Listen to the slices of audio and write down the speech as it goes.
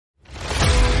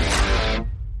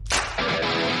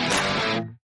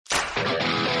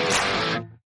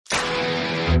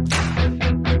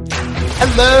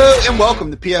Hello and welcome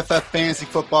to PFF Fantasy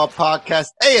Football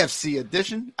Podcast AFC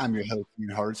Edition. I'm your host, Ian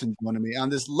Hardison. Joining me on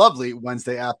this lovely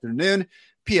Wednesday afternoon,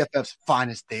 PFF's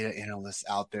finest data analyst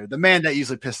out there, the man that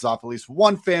usually pisses off at least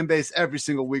one fan base every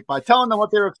single week by telling them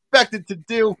what they're expected to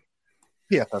do.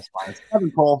 PFF's finest,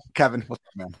 Kevin Cole. Kevin, what's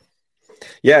up, man?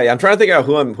 Yeah, I'm trying to think out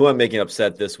who I'm making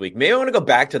upset this week. Maybe I want to go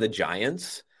back to the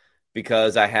Giants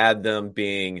because I had them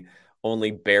being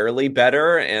only barely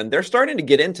better, and they're starting to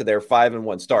get into their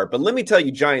 5-1 start. But let me tell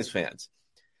you, Giants fans,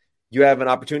 you have an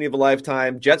opportunity of a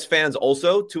lifetime. Jets fans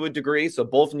also, to a degree, so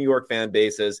both New York fan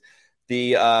bases.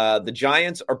 The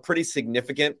Giants are pretty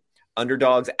significant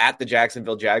underdogs at the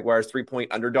Jacksonville Jaguars,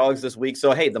 3-point underdogs this week.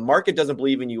 So, hey, the market doesn't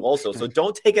believe in you also. So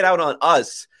don't take it out on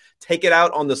us. Take it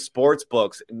out on the sports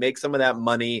books, make some of that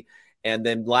money, and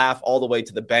then laugh all the way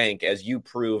to the bank as you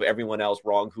prove everyone else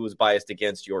wrong who is biased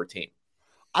against your team.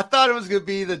 I thought it was going to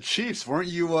be the Chiefs. Weren't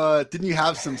you? Didn't you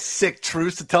have some sick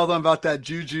truths to tell them about that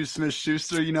Juju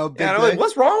Smith-Schuster? Big day?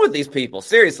 What's wrong with these people?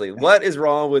 Seriously, what is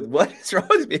wrong with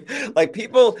me? Like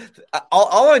people,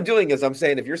 all I'm doing is I'm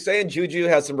saying if you're saying Juju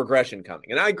has some regression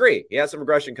coming, and I agree, he has some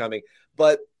regression coming,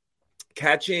 but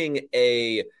catching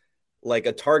a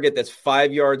target that's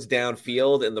 5 yards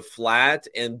downfield in the flat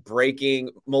and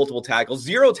breaking multiple tackles.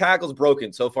 0 tackles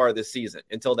broken so far this season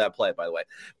until that play, by the way.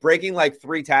 Breaking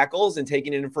 3 tackles and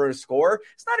taking it in for a score.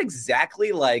 It's not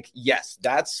exactly yes,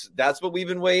 that's what we've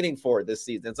been waiting for this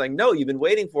season. It's no, you've been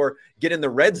waiting for get in the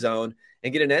red zone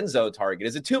and get an end zone target.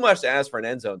 Is it too much to ask for an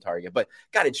end zone target? But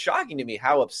God, it's shocking to me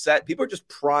how upset people are, just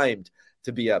primed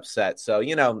to be upset. So,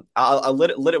 I'll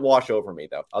let it wash over me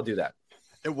though. I'll do that.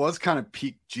 It was kind of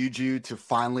peak Juju to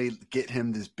finally get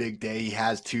him this big day. He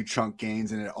has 2 chunk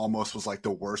gains, and it almost was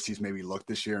the worst he's maybe looked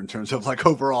this year in terms of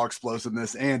overall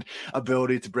explosiveness and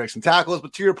ability to break some tackles.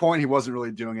 But to your point, he wasn't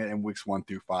really doing it in weeks 1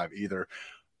 through 5 either.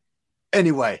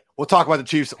 Anyway, we'll talk about the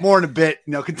Chiefs more in a bit,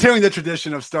 continuing the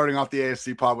tradition of starting off the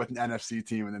AFC pod with an NFC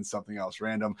team and then something else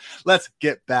random. Let's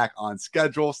get back on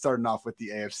schedule, starting off with the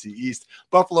AFC East.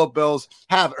 Buffalo Bills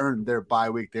have earned their bye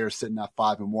week. They're sitting at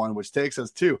 5-1, which takes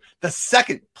us to the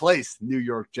second place New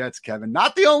York Jets, Kevin.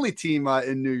 Not the only team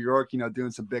in New York,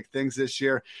 doing some big things this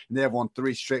year. And they have won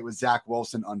 3 straight with Zach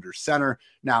Wilson under center.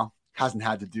 Now, hasn't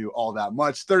had to do all that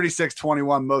much.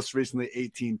 36-21, most recently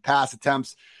 18 pass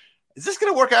attempts. Is this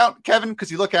going to work out, Kevin?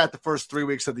 Because you look at the first 3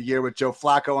 weeks of the year with Joe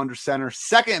Flacco under center,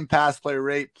 second in pass play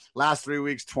rate, last 3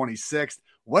 weeks, 26th.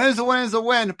 Win is a win is a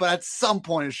win, but at some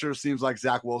point it sure seems like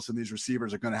Zach Wilson, these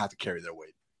receivers are going to have to carry their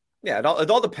weight. Yeah, it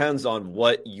all depends on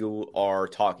what you are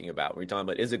talking about. When you're talking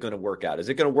about, is it going to work out? Is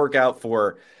it going to work out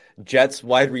for Jets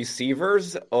wide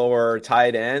receivers or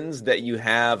tight ends that you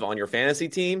have on your fantasy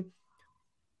team?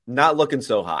 Not looking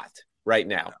so hot right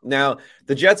now. Now,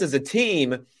 the Jets as a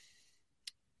team,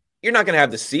 you're not going to have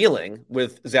the ceiling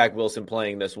with Zach Wilson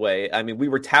playing this way. I mean, we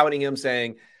were touting him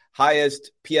saying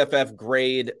highest PFF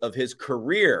grade of his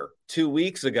career 2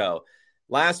 weeks ago.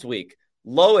 Last week,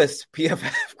 lowest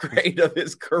PFF grade of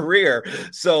his career.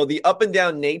 So the up and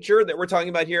down nature that we're talking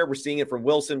about here, we're seeing it from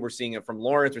Wilson, we're seeing it from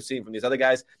Lawrence, we're seeing it from these other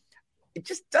guys. It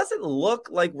just doesn't look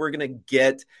like we're going to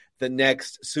get the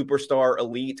next superstar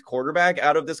elite quarterback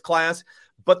out of this class.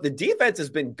 But the defense has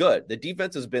been good. The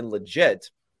defense has been legit.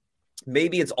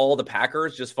 Maybe it's all the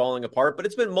Packers just falling apart, but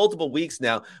it's been multiple weeks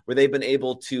now where they've been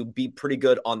able to be pretty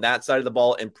good on that side of the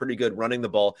ball and pretty good running the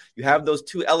ball. You have those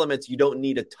 2 elements. You don't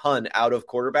need a ton out of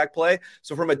quarterback play.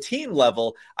 So from a team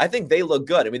level, I think they look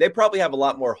good. I mean, they probably have a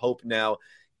lot more hope now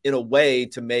in a way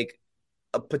to make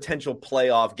a potential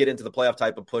playoff, get into the playoff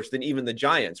type of push than even the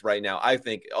Giants right now, I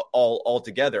think, all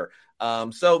together.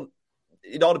 So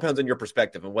it all depends on your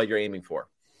perspective and what you're aiming for.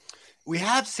 We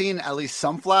have seen at least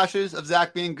some flashes of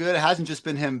Zach being good. It hasn't just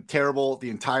been him terrible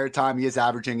the entire time. He is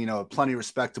averaging, plenty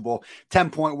respectable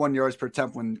 10.1 yards per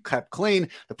attempt when kept clean.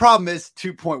 The problem is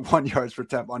 2.1 yards per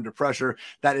attempt under pressure.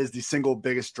 That is the single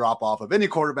biggest drop off of any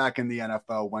quarterback in the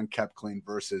NFL when kept clean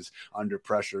versus under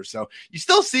pressure. So you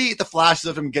still see the flashes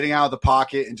of him getting out of the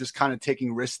pocket and just kind of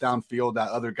taking risks downfield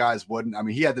that other guys wouldn't. I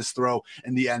mean, he had this throw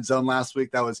in the end zone last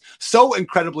week that was so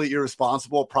incredibly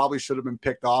irresponsible. Probably should have been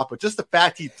picked off, but just the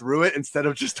fact he threw it instead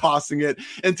of just tossing it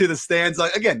into the stands.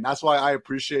 Again, that's why I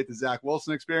appreciate the Zach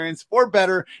Wilson experience, for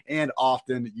better and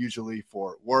often usually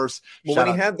for worse. Well, when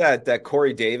he had that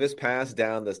Corey Davis pass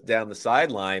down the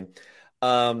sideline,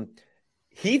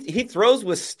 he throws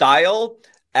with style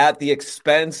at the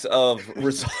expense of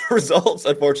results,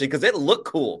 unfortunately, because it looked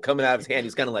cool coming out of his hand.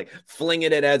 He's kind of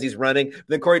flinging it as he's running.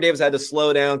 Then Corey Davis had to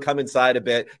slow down, come inside a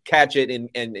bit, catch it, and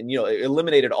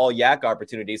eliminated all yak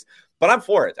opportunities. But I'm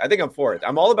for it. I think I'm for it.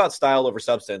 I'm all about style over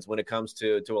substance when it comes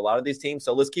to a lot of these teams.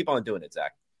 So let's keep on doing it,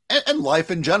 Zach. and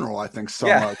life in general, I think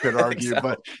some could argue. So.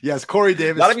 But yes, Corey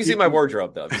Davis. Not if you see my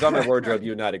wardrobe, though. If you saw my wardrobe,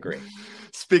 you would not agree.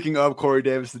 Speaking of Corey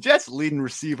Davis, the Jets' leading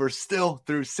receiver still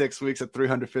through 6 weeks at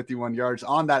 351 yards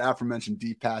on that aforementioned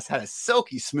deep pass, had a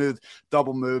silky smooth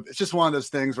double move. It's just one of those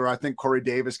things where I think Corey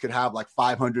Davis could have like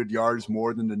 500 yards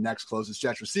more than the next closest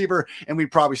Jets receiver, and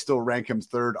we'd probably still rank him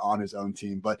third on his own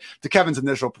team. But to Kevin's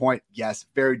initial point, yes,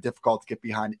 very difficult to get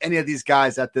behind any of these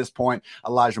guys at this point.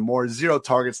 Elijah Moore, 0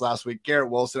 targets last week. Garrett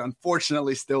Wilson,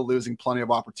 unfortunately, still losing plenty of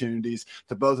opportunities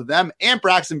to both of them and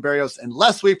Braxton Berrios. And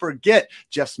lest we forget,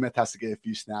 Jeff Smith has to get a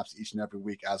few snaps each and every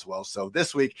week as well. So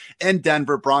this week in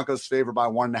Denver, Broncos favored by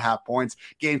 1.5 points.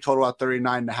 Game total at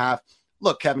 39.5.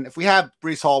 Look, Kevin, if we have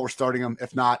Breece Hall, we're starting him.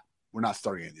 If not, we're not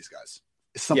starting any of these guys.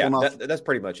 It's simple enough. That's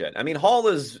pretty much it. I mean, Hall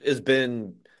has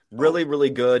been really,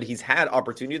 really good. He's had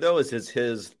opportunity, though, as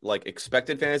his like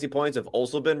expected fantasy points have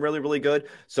also been really, really good.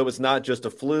 So it's not just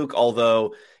a fluke,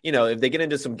 although, if they get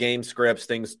into some game scripts,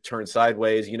 things turn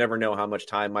sideways. You never know how much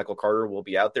time Michael Carter will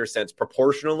be out there, since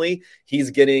proportionally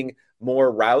he's getting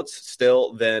more routes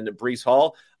still than Breece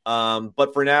Hall.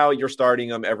 But for now, you're starting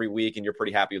him every week, and you're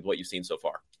pretty happy with what you've seen so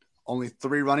far. Only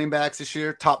 3 running backs this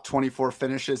year, top 24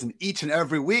 finishes in each and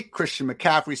every week. Christian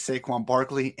McCaffrey, Saquon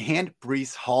Barkley, and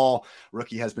Breece Hall.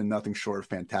 Rookie has been nothing short of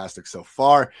fantastic so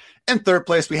far. In third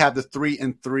place, we have the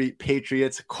 3-3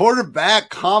 Patriots. Quarterback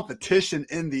competition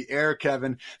in the air,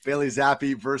 Kevin. Bailey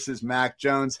Zappi versus Mac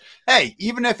Jones. Hey,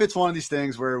 even if it's one of these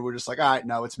things where we're just like, all right,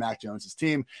 no, it's Mac Jones'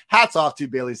 team. Hats off to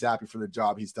Bailey Zappi for the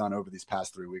job he's done over these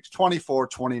past 3 weeks. 24,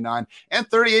 29, and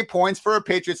 38 points for a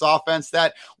Patriots offense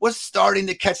that was starting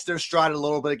to catch their stride a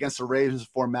little bit against the Ravens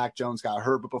before Mac Jones got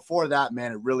hurt. But before that,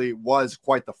 man, it really was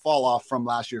quite the fall off from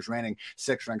last year's reigning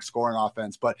 6th ranked scoring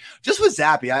offense. But just with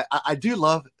Zappi, I do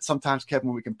love sometimes, Kevin,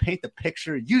 when we can paint the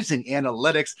picture using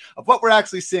analytics of what we're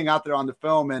actually seeing out there on the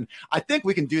film. And I think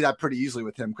we can do that pretty easily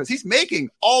with him because he's making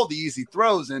all the easy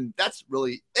throws, and that's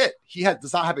really it. He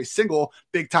does not have a single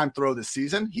big-time throw this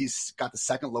season. He's got the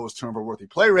 2nd lowest turnover-worthy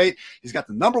play rate. He's got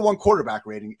the number 1 quarterback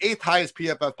rating, 8th highest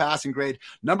PFF passing grade,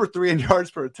 number 3 in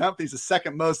yards per attempt. He's the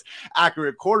 2nd most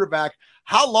accurate quarterback.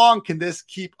 How long can this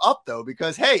keep up, though?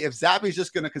 Because, hey, if Zappi's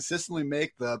just going to consistently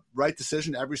make the right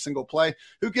decision every single play,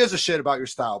 who gives a shit about your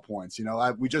style points?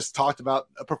 We just talked about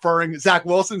preferring Zach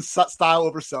Wilson's style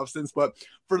over substance, but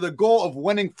for the goal of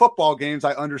winning football games,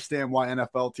 I understand why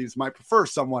NFL teams might prefer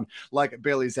someone like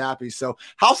Bailey Zappi. So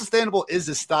how sustainable is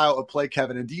this style of play,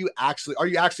 Kevin? And are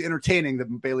you actually entertaining the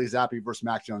Bailey Zappi versus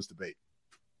Mac Jones debate?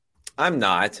 I'm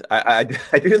not. I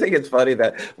do think it's funny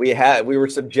that we were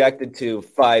subjected to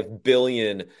 5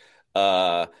 billion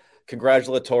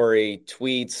congratulatory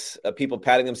tweets, people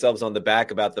patting themselves on the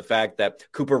back about the fact that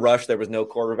Cooper Rush, there was no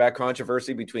quarterback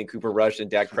controversy between Cooper Rush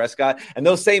and Dak Prescott. And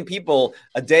those same people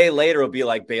a day later will be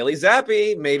like, Bailey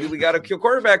Zappi, maybe we got a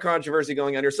quarterback controversy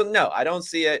going on here. So no, I don't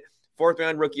see it. 4th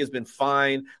round rookie has been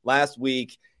fine. Last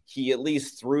week, he at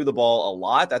least threw the ball a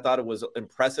lot. I thought it was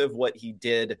impressive what he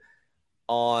did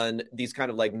on these kind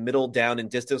of like middle down and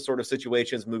distance sort of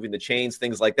situations, moving the chains,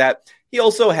 things like that. He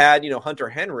also had, Hunter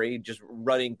Henry just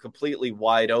running completely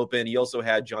wide open. He also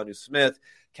had Jonnu Smith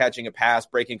catching a pass,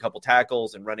 breaking a couple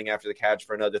tackles, and running after the catch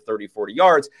for another 30, 40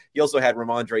 yards. He also had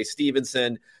Ramondre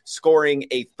Stevenson scoring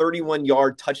a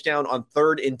 31-yard touchdown on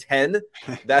 3rd and 10.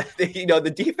 That,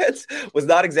 the defense was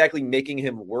not exactly making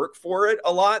him work for it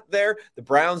a lot there. The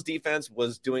Browns defense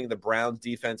was doing the Browns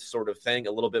defense sort of thing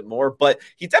a little bit more, but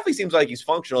he definitely seems like he's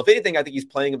functional. If anything, I think he's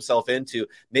playing himself into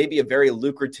maybe a very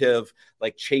lucrative,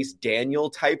 like Chase Daniel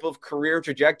type of career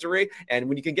trajectory. And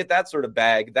when you can get that sort of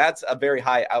bag, that's a very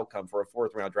high outcome for a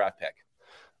 4th round draft pick.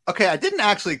 Okay, I didn't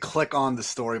actually click on the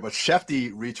story, but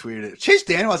Shefty retweeted it. Chase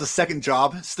Daniel has a 2nd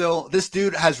job still. This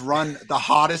dude has run the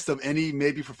hottest of any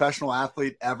maybe professional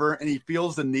athlete ever, and he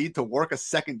feels the need to work a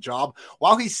 2nd job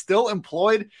while he's still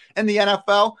employed in the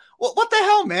NFL. Well, what the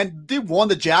hell, man? Dude won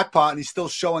the jackpot, and he's still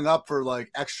showing up for,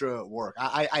 like, extra work.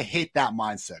 I hate that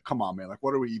mindset. Come on, man. Like,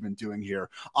 what are we even doing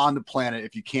here on the planet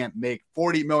if you can't make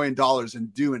 $40 million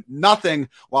and doing nothing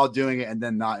while doing it and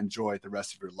then not enjoy it the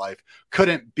rest of your life?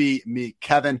 Couldn't be me,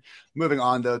 Kevin. Moving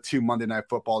on, though, to Monday Night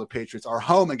Football. The Patriots are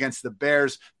home against the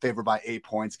Bears, favored by 8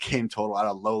 points. Game total at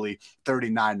a lowly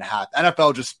 39.5.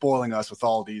 NFL just spoiling us with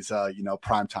all these,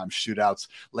 primetime shootouts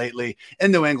lately.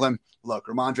 In New England, look,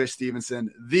 Ramondre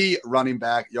Stevenson, the running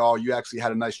back, y'all, you actually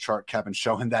had a nice chart, Kevin,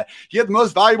 showing that he had the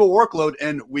most valuable workload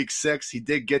in week 6. He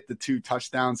did get the 2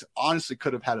 touchdowns. Honestly,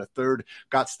 could have had a 3rd,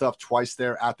 got stuffed twice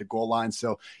there at the goal line.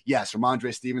 So, yes,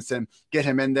 Ramondre Stevenson, get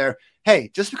him in there.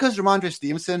 Hey, just because Ramondre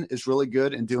Stevenson is really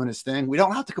good and doing his thing, we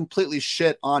don't have to completely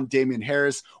shit on Damian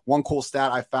Harris. One cool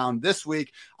stat I found this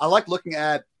week, I like looking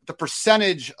at the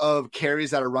percentage of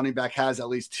carries that a running back has at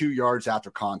least 2 yards after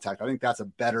contact. I think that's a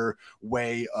better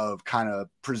way of kind of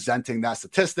presenting that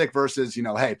statistic versus,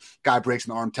 hey, guy breaks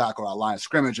an arm tackle at line of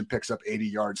scrimmage and picks up 80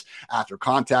 yards after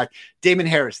contact. Damon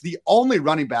Harris, the only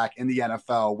running back in the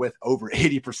NFL with over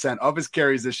 80% of his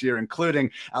carries this year,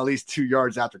 including at least 2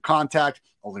 yards after contact.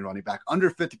 Only running back under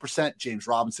 50%. James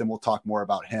Robinson, we'll talk more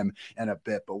about him in a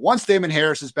bit. But once Damon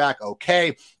Harris is back,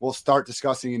 okay, we'll start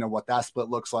discussing, what that split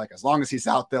looks like. As long as he's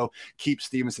out, though, keep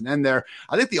Stevenson in there.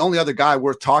 I think the only other guy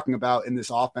worth talking about in this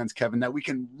offense, Kevin, that we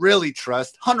can really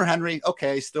trust, Hunter Henry,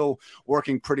 okay, still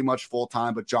working pretty much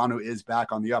full-time, but Jonnu is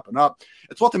back on the up and up.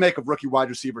 It's what to make of rookie wide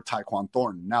receiver Tyquan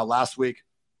Thornton. Now, last week,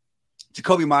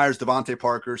 Jacoby Myers, Devontae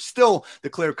Parker, still the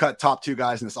clear-cut top 2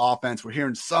 guys in this offense. We're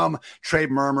hearing some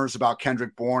trade murmurs about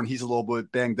Kendrick Bourne. He's a little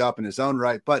bit banged up in his own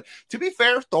right. But to be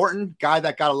fair, Thornton, guy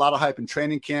that got a lot of hype in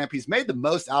training camp, he's made the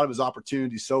most out of his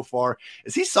opportunities so far.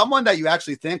 Is he someone that you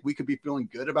actually think we could be feeling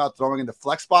good about throwing in the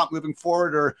flex spot moving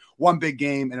forward, or one big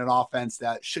game in an offense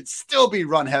that should still be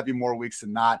run heavy more weeks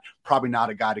than not? Probably not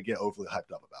a guy to get overly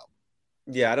hyped up about.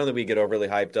 Yeah, I don't think we get overly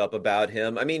hyped up about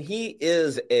him. I mean, he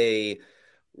is a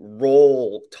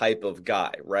role type of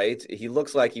guy, right? He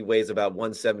looks like he weighs about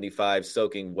 175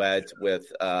 soaking wet with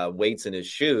weights in his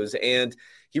shoes, and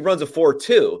he runs a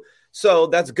 4.2. So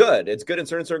that's good. It's good in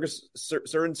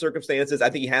certain circumstances. I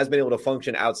think he has been able to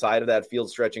function outside of that field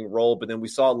stretching role. But then we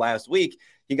saw last week,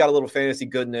 he got a little fantasy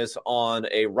goodness on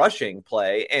a rushing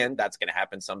play, and that's going to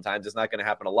happen sometimes. It's not going to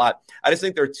happen a lot. I just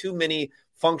think there are too many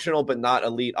functional but not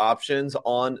elite options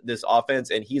on this offense,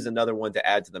 and he's another one to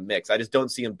add to the mix. I just don't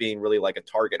see him being really like a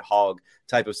target hog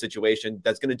type of situation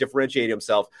that's going to differentiate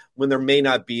himself when there may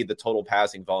not be the total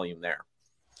passing volume there.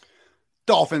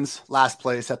 Dolphins last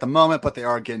place at the moment, but they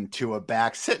are getting Tua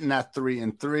back, sitting at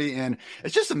 3-3. And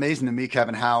it's just amazing to me,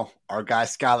 Kevin, how our guy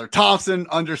Skylar Thompson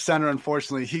under center,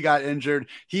 unfortunately, he got injured.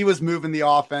 He was moving the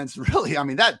offense. Really, I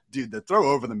mean, that dude, the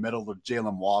throw over the middle of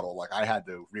Jalen Waddle, like I had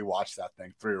to rewatch that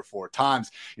thing 3 or 4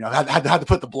 times. I had to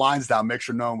put the blinds down, make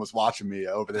sure no one was watching me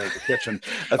over there in the kitchen.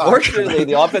 Unfortunately,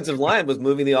 the offensive line was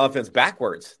moving the offense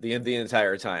backwards the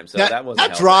entire time. So that wasn't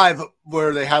that drive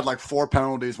where they had like 4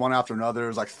 penalties, one after another. It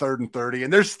was like 3rd and 30,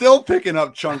 and they're still picking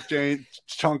up chunk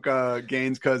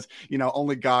gains because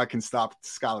only God can stop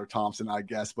Skylar Thompson, I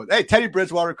guess. But hey, Teddy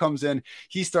Bridgewater comes in,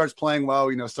 he starts playing well,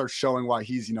 starts showing why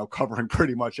he's covering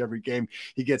pretty much every game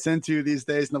he gets into these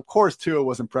days. And of course, Tua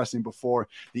was impressing before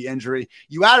the injury.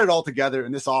 You add it all together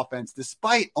in this offense,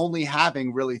 despite only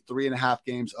having really 3.5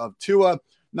 games of Tua.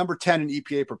 Number 10 in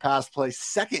EPA per pass play,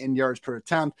 2nd in yards per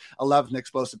attempt, 11th in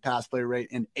explosive pass play rate,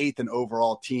 and 8th in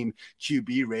overall team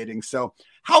QB rating. So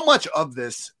how much of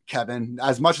this, Kevin,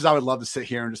 as much as I would love to sit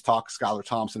here and just talk Skylar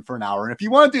Thompson for an hour, and if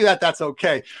you want to do that, that's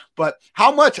okay. But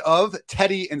how much of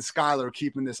Teddy and Skylar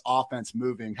keeping this offense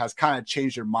moving has kind of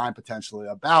changed your mind potentially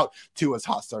about Tua's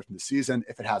hot start in the season,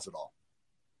 if it has at all?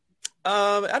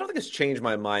 I don't think it's changed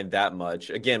my mind that much.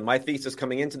 Again, my thesis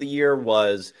coming into the year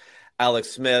was Alex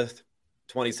Smith,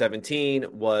 2017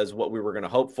 was what we were going to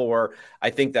hope for.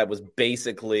 I think that was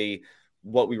basically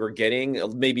what we were getting,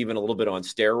 maybe even a little bit on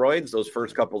steroids those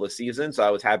first couple of seasons. So I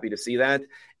was happy to see that.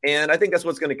 And I think that's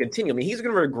what's going to continue. I mean, he's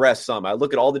going to regress some. I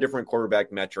look at all the different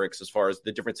quarterback metrics as far as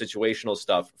the different situational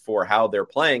stuff for how they're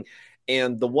playing.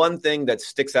 And the one thing that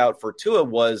sticks out for Tua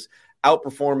was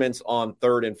outperformance on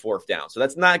 3rd and 4th down. So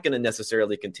that's not going to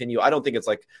necessarily continue. I don't think it's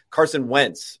like Carson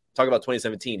Wentz. Talk about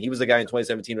 2017. He was the guy in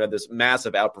 2017 who had this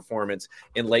massive outperformance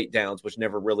in late downs, which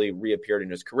never really reappeared in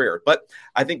his career. But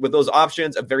I think with those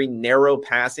options, a very narrow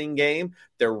passing game,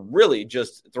 they're really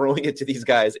just throwing it to these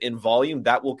guys in volume.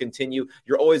 That will continue.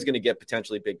 You're always going to get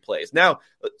potentially big plays. Now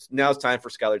it's time for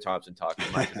Skylar Thompson talking.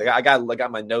 I got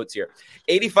my notes here.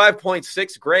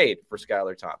 85.6 grade for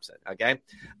Skylar Thompson. Okay.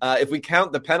 If we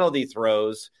count the penalty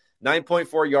throws,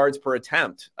 9.4 yards per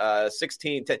attempt, 10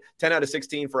 out of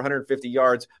 16 for 150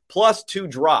 yards, plus 2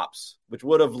 drops, which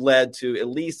would have led to at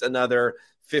least another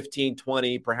 15,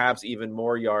 20, perhaps even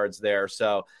more yards there.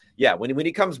 So, yeah, when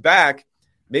he comes back,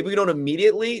 maybe we don't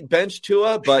immediately bench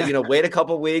Tua, but, wait a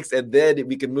couple weeks, and then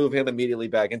we can move him immediately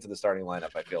back into the starting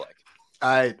lineup, I feel like.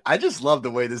 I just love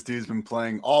the way this dude's been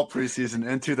playing all preseason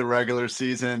into the regular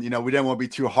season. We didn't want to be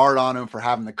too hard on him for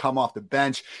having to come off the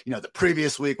bench. The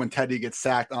previous week when Teddy gets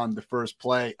sacked on the first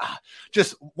play,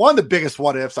 just one of the biggest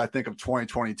what ifs, I think, of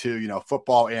 2022,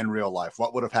 football and real life.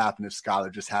 What would have happened if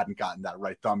Skylar just hadn't gotten that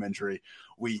right thumb injury?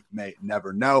 We may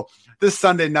never know. This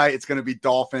Sunday night, it's going to be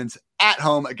Dolphins at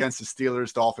home against the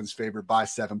Steelers. Dolphins favored by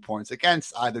 7 points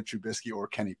against either Trubisky or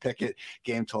Kenny Pickett.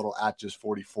 Game total at just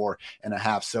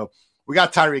 44.5. So we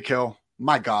got Tyreek Hill,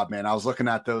 My God, man, I was looking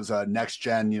at those next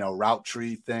gen, route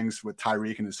tree things with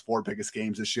Tyreek in his 4 biggest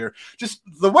games this year. Just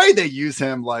the way they use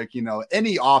him, like,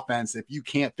 any offense, if you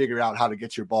can't figure out how to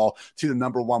get your ball to the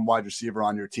number 1 wide receiver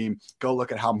on your team, go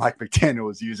look at how Mike McDaniel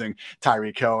was using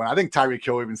Tyreek Hill. And I think Tyreek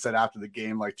Hill even said after the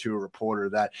game, like to a reporter,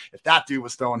 that if that dude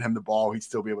was throwing him the ball, he'd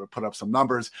still be able to put up some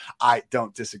numbers. I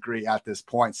don't disagree at this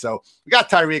point. So we got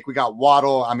Tyreek, we got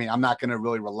Waddle. I mean, I'm not going to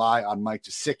really rely on Mike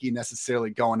Gesicki necessarily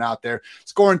going out there,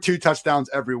 scoring 2 touchdowns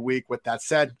every week. With that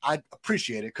said, I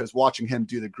appreciate it because watching him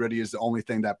do the gritty is the only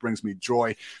thing that brings me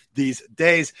joy these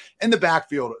days. In the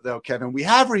backfield, though, Kevin, we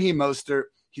have Raheem Mostert.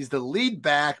 He's the lead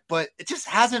back, but it just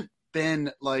hasn't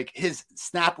been like his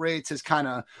snap rates, his kind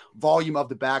of volume of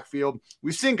the backfield.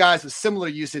 We've seen guys with similar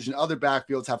usage in other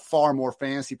backfields have far more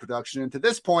fantasy production. And to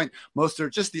this point, most are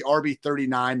just the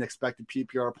RB39, the expected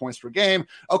PPR points per game.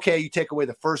 Okay, you take away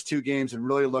the first 2 games and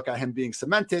really look at him being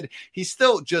cemented, he's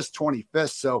still just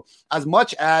 25th. So as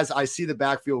much as I see the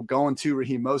backfield going to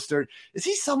Raheem Mostert, is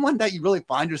he someone that you really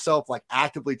find yourself like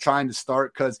actively trying to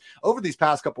start? Because over these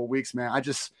past couple of weeks, man,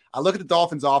 I look at the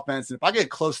Dolphins offense, and if I get a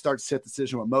close start-sit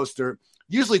decision with Mostert,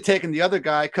 usually taking the other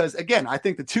guy, because, again, I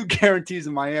think the 2 guarantees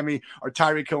in Miami are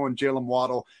Tyreek Hill and Jalen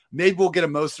Waddle. Maybe we'll get a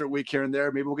Mostert week here and there.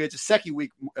 Maybe we'll get a Gesicki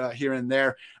week here and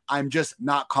there. I'm just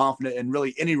not confident in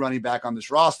really any running back on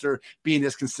this roster being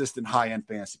this consistent high-end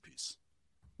fantasy piece.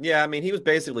 Yeah, I mean, he was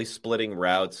basically splitting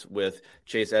routes with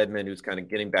Chase Edmond, who's kind of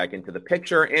getting back into the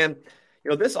picture. And,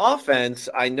 this offense,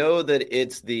 I know that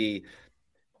it's the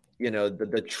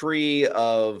tree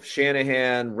of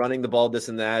Shanahan running the ball, this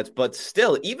and that. But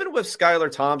still, even with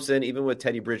Skylar Thompson, even with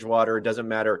Teddy Bridgewater, it doesn't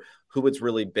matter who it's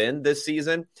really been this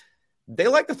season. They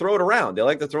like to throw it around. They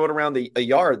like to throw it around the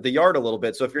yard a little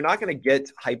bit. So if you're not going to get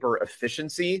hyper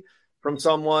efficiency from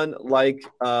someone like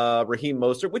Raheem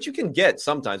Mostert, which you can get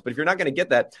sometimes, but if you're not going to get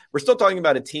that, we're still talking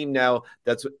about a team now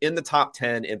that's in the top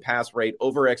 10 in pass rate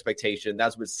over expectation.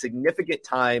 That's with significant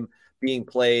time being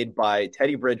played by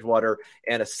Teddy Bridgewater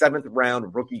and a 7th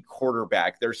round rookie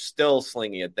quarterback. They're still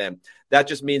slinging at them. That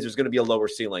just means there's going to be a lower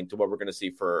ceiling to what we're going to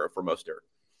see for Mostert.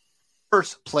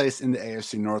 First place in the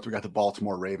AFC North, we got the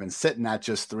Baltimore Ravens sitting at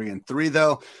just 3-3,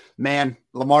 though. Man,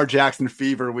 Lamar Jackson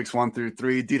fever weeks 1 through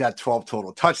 3. Dude had 12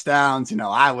 total touchdowns.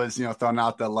 I was, throwing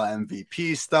out the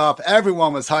MVP stuff.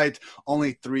 Everyone was hyped.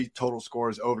 Only 3 total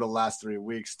scores over the last 3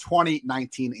 weeks, 20,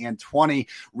 19, and 20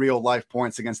 real life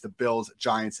points against the Bills,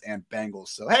 Giants, and Bengals.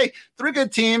 So, hey, 3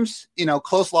 good teams,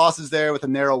 close losses there with a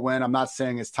narrow win. I'm not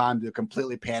saying it's time to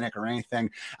completely panic or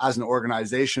anything as an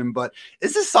organization, but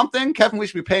is this something, Kevin, we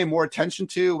should be paying more attention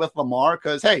to with Lamar?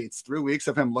 Because, hey, it's 3 weeks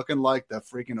of him looking like the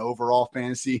freaking overall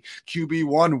fantasy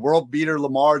QB1 world beater.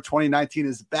 Lamar 2019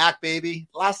 is back, baby.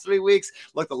 The last 3 weeks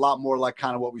looked a lot more like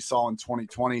kind of what we saw in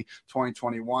 2020,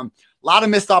 2021. A lot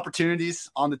of missed opportunities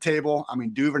on the table. I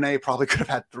mean, Duvernay probably could have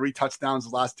had 3 touchdowns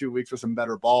the last 2 weeks with some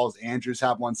better balls. Andrews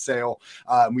had one sail.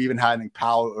 We even had, I think,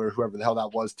 Powell or whoever the hell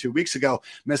that was 2 weeks ago,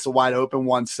 miss a wide open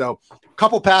one. So a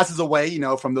couple passes away,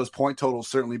 from those point totals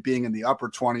certainly being in the upper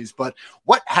 20s. But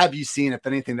what have you seen, if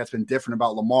anything, that's been different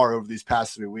about Lamar over these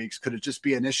past 3 weeks? Could it just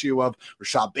be an issue of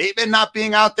Rashad Bateman not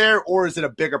being out there, or is it a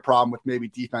bigger problem with maybe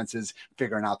defenses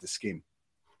figuring out the scheme?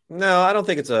 No, I don't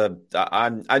think it's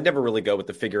I'd never really go with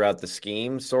the figure out the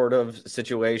scheme sort of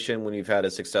situation when you've had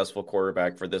a successful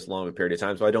quarterback for this long a period of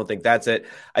time. So I don't think that's it.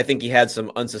 I think he had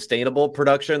some unsustainable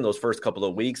production those first couple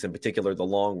of weeks, in particular the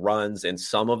long runs and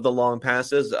some of the long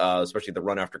passes, especially the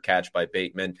run after catch by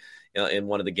Bateman in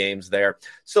one of the games there.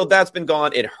 So that's been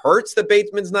gone. It hurts that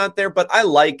Bateman's not there, but I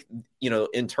like,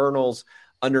 internals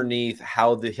underneath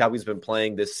how he's been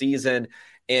playing this season.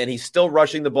 And he's still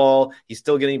rushing the ball. He's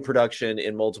still getting production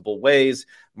in multiple ways.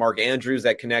 Mark Andrews,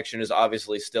 that connection is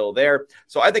obviously still there.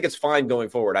 So I think it's fine going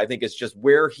forward. I think it's just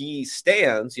where he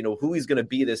stands, who he's going to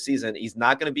be this season. He's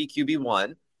not going to be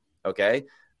QB1. Okay.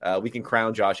 We can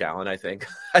crown Josh Allen, I think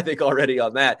already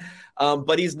on that.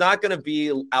 But he's not going to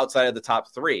be outside of the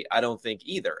top 3. I don't think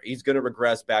either. He's going to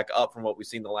regress back up from what we've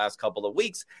seen the last couple of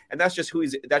weeks. And that's just who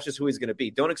he's going to be.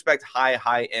 Don't expect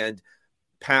high end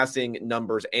passing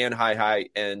numbers and high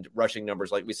end rushing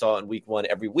numbers like we saw in week 1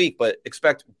 every week, but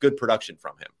expect good production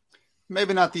from him.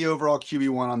 Maybe not the overall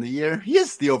QB1 on the year. He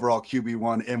is the overall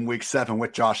QB1 in week 7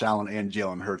 with Josh Allen and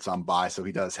Jalen Hurts on bye. So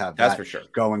he does have that for sure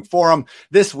going for him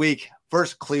this week.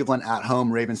 First, Cleveland at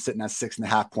home. Ravens sitting at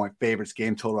 6.5 point favorites.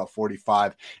 Game total at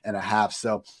 45.5.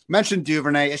 So mentioned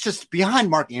Duvernay. It's just behind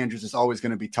Mark Andrews is always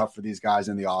going to be tough for these guys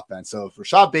in the offense. So if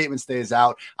Rashad Bateman stays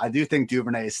out, I do think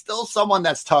Duvernay is still someone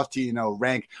that's tough to,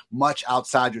 rank much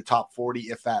outside your top 40,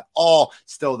 if at all.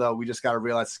 Still, though, we just got to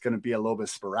realize it's going to be a little bit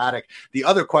sporadic. The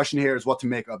other question here is what to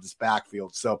make of this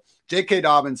backfield. So J.K.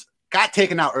 Dobbins, got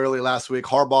taken out early last week.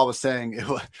 Harbaugh was saying it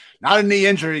was not a knee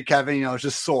injury, Kevin. It's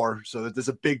just sore. So there's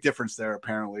a big difference there,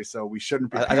 apparently. So we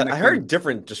shouldn't be panicking. I heard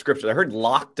different descriptions. I heard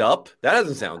locked up. That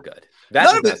doesn't sound good. That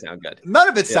does not sound good. None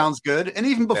of it sounds good. And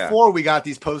even before we got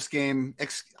these post-game,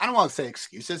 I don't want to say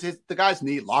excuses. The guy's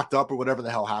knee locked up or whatever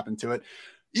the hell happened to it.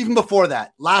 Even before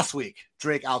that, last week,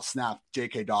 Drake outsnapped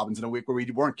J.K. Dobbins in a week where we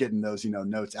weren't getting those,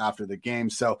 notes after the game.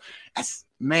 So,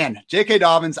 J.K.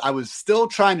 Dobbins, I was still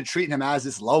trying to treat him as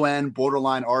this low-end,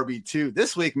 borderline RB2.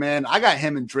 This week, man, I got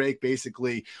him and Drake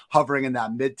basically hovering in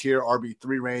that mid-tier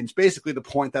RB3 range. Basically the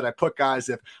point that I put guys,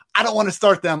 if I don't want to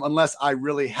start them unless I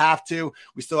really have to.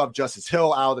 We still have Justice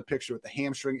Hill out of the picture with the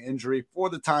hamstring injury for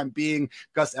the time being.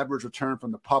 Gus Edwards' return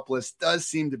from the PUP list does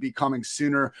seem to be coming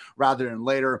sooner rather than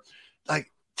later.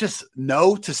 Just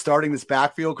no to starting this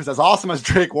backfield, because as awesome as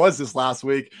Drake was this last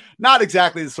week, not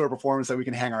exactly the sort of performance that we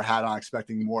can hang our hat on,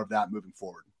 expecting more of that moving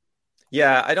forward.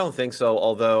 Yeah, I don't think so,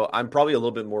 although I'm probably a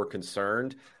little bit more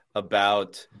concerned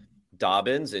about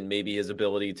Dobbins and maybe his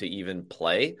ability to even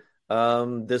play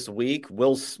this week.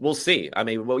 We'll see.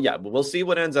 We'll see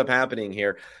what ends up happening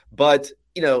here. But,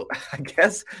 I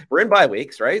guess we're in bye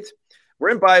weeks, right? We're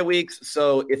in bye weeks.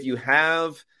 So if you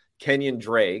have Kenyon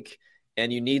Drake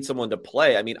and you need someone to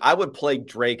play, I would play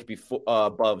Drake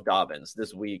above Dobbins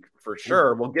this week for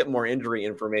sure. We'll get more injury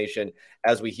information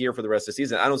as we hear for the rest of the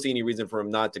season. I don't see any reason for him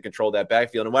not to control that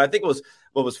backfield. And what I think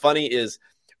what was funny is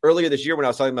earlier this year when I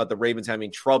was talking about the Ravens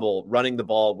having trouble running the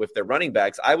ball with their running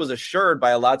backs, I was assured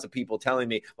by lots of people telling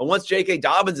me, well, once J.K.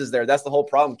 Dobbins is there, that's the whole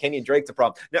problem. Kenyon Drake's the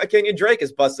problem. Now, Kenyon Drake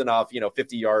is busting off,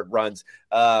 50-yard runs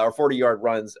or 40-yard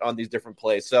runs on these different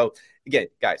plays. So, again,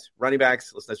 guys, running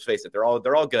backs, let's face it, they're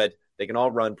all good. They can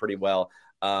all run pretty well.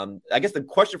 I guess the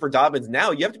question for Dobbins now,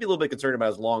 you have to be a little bit concerned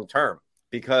about his long-term,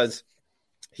 because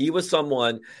he was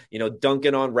someone,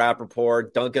 dunking on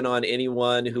Rappaport, dunking on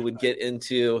anyone who would get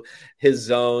into his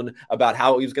zone about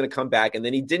how he was going to come back, and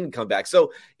then he didn't come back.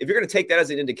 So if you're going to take that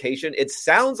as an indication, it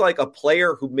sounds like a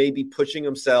player who may be pushing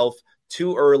himself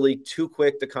too early, too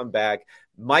quick to come back,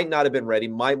 might not have been ready,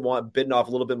 might want bitten off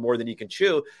a little bit more than he can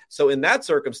chew. So in that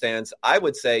circumstance, I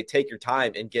would say take your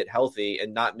time and get healthy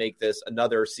and not make this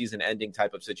another season-ending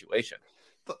type of situation.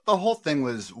 The whole thing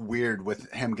was weird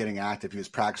with him getting active. He was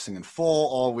practicing in full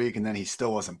all week, and then he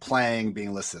still wasn't playing,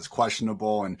 being listed as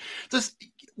questionable. And just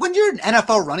when you're an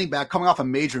NFL running back coming off a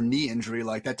major knee injury,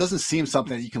 that doesn't seem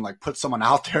something that you can put someone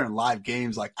out there in live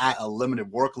games at a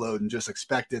limited workload and just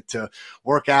expect it to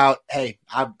work out. Hey,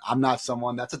 I'm not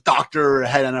someone that's a doctor or a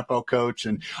head NFL coach,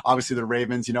 and obviously the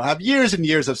Ravens, have years and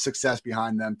years of success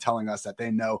behind them telling us that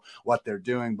they know what they're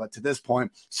doing. But to this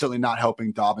point, certainly not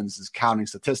helping Dobbins' counting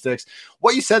statistics.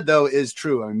 What you said though is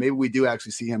true. Maybe we do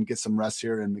actually see him get some rest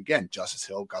here. And again, Justice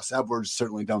Hill, Gus Edwards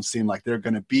certainly don't seem like they're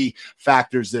going to be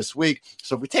factors this week.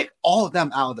 So if we take all of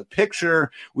them out of the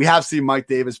picture, we have seen Mike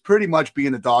Davis pretty much be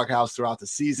in the doghouse throughout the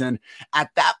season. At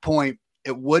that point,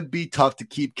 it would be tough to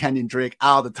keep Kenyon Drake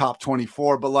out of the top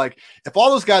 24. But if all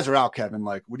those guys are out, Kevin,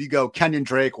 would you go Kenyon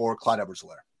Drake or Clyde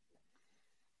Edwards-Helaire?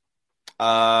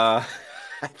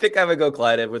 I think I would go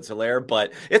Clyde Edwards-Helaire,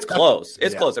 but it's close.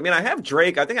 It's close. I have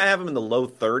Drake. I think I have him in the low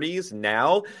 30s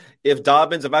now. If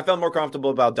I felt more comfortable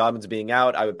about Dobbins being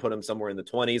out, I would put him somewhere in the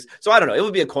 20s. So I don't know. It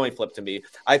would be a coin flip to me.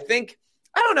 I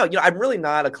don't know. I'm really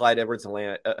not a Clyde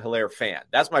Edwards-Helaire fan.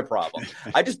 That's my problem.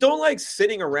 I just don't like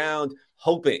sitting around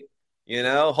hoping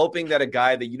that a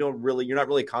guy that you're not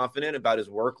really confident about his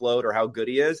workload or how good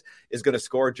he is going to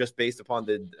score just based upon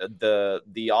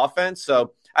the offense.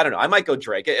 So I don't know. I might go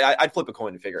Drake. I'd flip a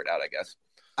coin and figure it out, I guess.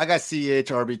 I got CEH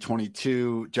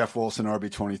RB22, Jeff Wilson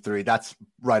RB23. That's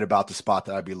right about the spot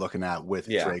that I'd be looking at with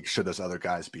Drake, should those other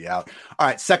guys be out. All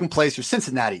right, second place, your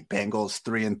Cincinnati Bengals,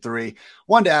 3-3.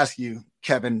 Wanted to ask you,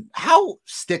 Kevin, how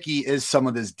sticky is some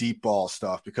of this deep ball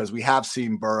stuff? Because we have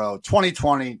seen Burrow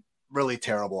 2020 really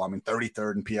terrible.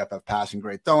 33rd in PFF passing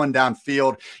grade, throwing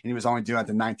downfield, and he was only doing at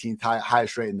the 19th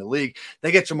highest rate in the league.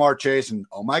 They get Jamar Chase, and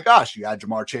oh my gosh, you add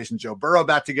Jamar Chase and Joe Burrow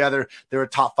back together. They're a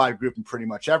top 5 group in pretty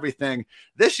much everything.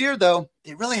 This year, though,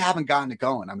 they really haven't gotten it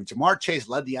going. Jamar Chase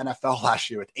led the NFL last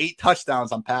year with 8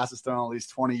 touchdowns on passes thrown at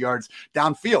least 20 yards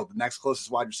downfield. The next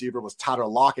closest wide receiver was Tyler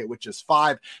Lockett, which is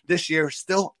 5. This year,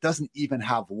 still doesn't even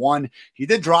have 1. He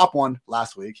did drop 1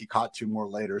 last week. He caught 2 more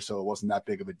later, so it wasn't that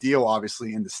big of a deal,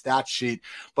 obviously, in the stat sheet.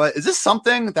 But is this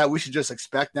something that we should just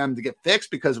expect them to get fixed,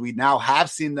 because we now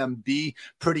have seen them be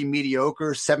pretty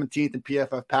mediocre, 17th in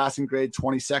PFF passing grade,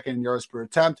 22nd in yards per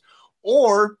attempt?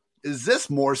 Or is this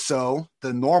more so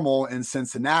the normal in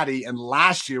Cincinnati, and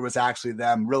last year was actually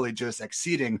them really just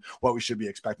exceeding what we should be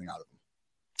expecting out of them?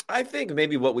 I think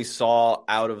maybe what we saw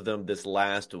out of them this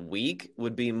last week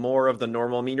would be more of the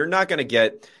normal. You're not going to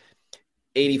get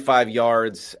 85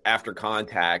 yards after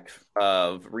contact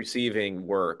of receiving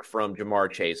work from Jamar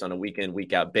Chase on a week in,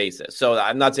 week out basis. So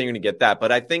I'm not saying you're going to get that,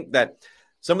 but I think that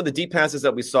some of the deep passes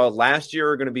that we saw last year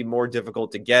are going to be more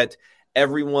difficult to get.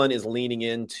 Everyone is leaning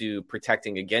into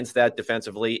protecting against that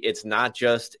defensively. It's not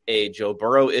just a Joe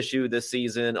Burrow issue this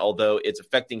season, although it's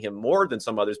affecting him more than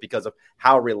some others because of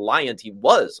how reliant he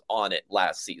was on it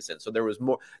last season. So there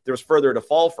was further to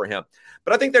fall for him.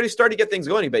 But I think that he's starting to get things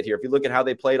going a bit here. If you look at how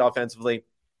they played offensively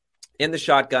in the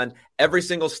shotgun, every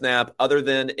single snap other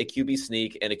than a QB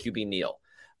sneak and a QB kneel.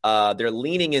 They're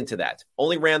leaning into that.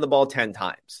 Only ran the ball 10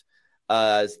 times.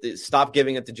 Stop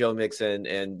giving it to Joe Mixon,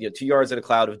 and 2 yards in a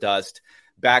cloud of dust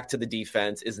back to the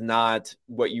defense is not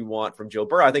what you want from Joe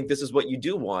Burrow. I think this is what you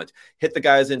do want. Hit the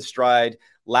guys in stride,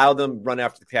 allow them run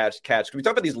after the catch. Can we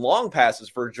talk about these long passes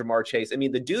for Jamar Chase? I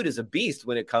mean, the dude is a beast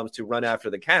when it comes to run after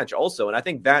the catch also, and I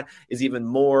think that is even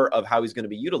more of how he's going to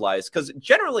be utilized, because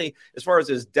generally, as far as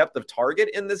his depth of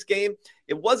target in this game,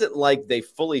 it wasn't like they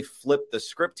fully flipped the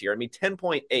script here. I mean,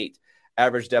 10.8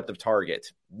 average depth of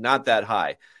target, not that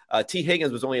high. T.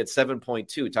 Higgins was only at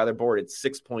 7.2. Tyler Boyd at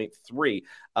 6.3.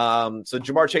 So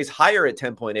Jamar Chase higher at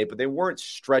 10.8, but they weren't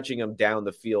stretching him down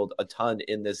the field a ton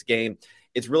in this game.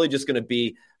 It's really just going to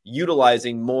be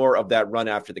utilizing more of that run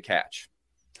after the catch.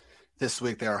 This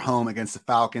week, they are home against the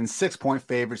Falcons. 6-point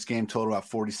favorites, game total at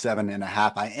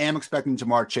 47.5. I am expecting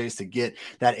Jamar Chase to get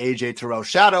that A.J. Terrell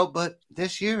shadow, but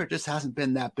this year it just hasn't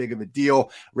been that big of a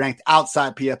deal. Ranked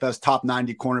outside PFF's top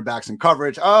 90 cornerbacks in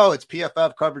coverage. Oh, it's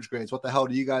PFF coverage grades. What the hell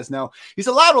do you guys know? He's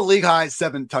allowed a league-high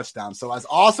 7 touchdowns. So as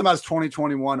awesome as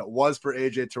 2021 was for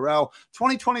A.J. Terrell,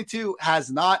 2022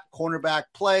 has not cornerback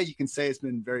play. You can say it's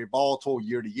been very volatile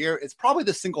year to year. It's probably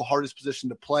the single hardest position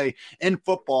to play in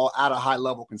football at a high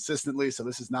level consistently. So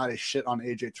this is not a shit on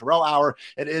AJ Terrell hour.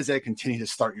 It is a continue to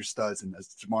start your studs, and as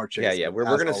Jamar Chase. Yeah. We're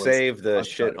going to save the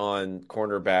shit on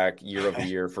cornerback year over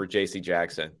year for JC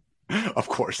Jackson. Of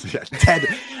course. Yeah. Dead.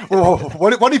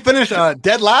 What did he finish?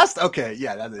 Dead last? Okay.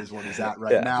 Yeah, that is what he's at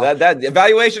now. That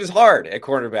evaluation is hard at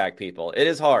cornerback, people. It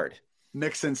is hard.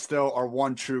 Mixon still our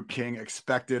one true king,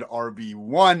 expected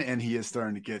RB1, and he is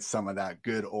starting to get some of that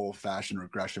good old-fashioned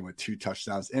regression with 2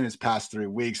 touchdowns in his past 3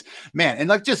 weeks. Man, and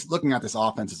like just looking at this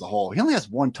offense as a whole, he only has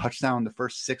 1 touchdown in the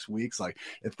first 6 weeks. Like,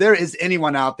 if there is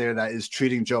anyone out there that is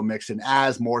treating Joe Mixon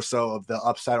as more so of the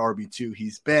upside RB2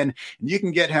 he's been, and you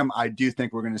can get him, I do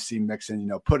think we're going to see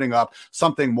Mixon, putting up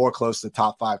something more close to the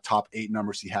top 5, top 8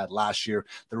 numbers he had last year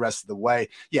the rest of the way.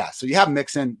 Yeah, so you have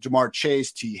Mixon, Jamar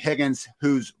Chase, T. Higgins,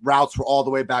 whose routes were all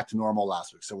the way back to normal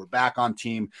last week. So we're back on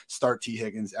team. Start T.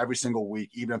 Higgins every single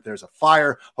week, even if there's a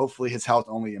fire. Hopefully his health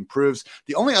only improves.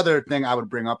 The only other thing I would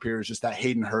bring up here is just that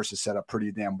Hayden Hurst is set up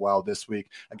pretty damn well this week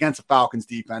against the Falcons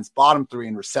defense. Bottom 3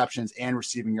 in receptions and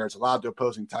receiving yards allowed to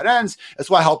opposing tight ends.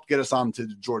 That's why helped get us on to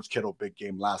the George Kittle big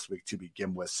game last week to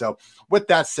begin with. So with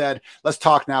that said, let's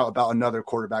talk now about another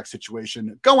quarterback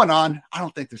situation going on. I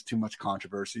don't think there's too much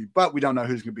controversy, but we don't know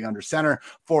who's going to be under center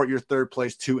for your third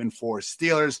place 2 and 4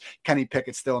 Steelers. Kenny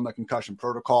Pickett still in the concussion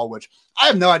protocol, which I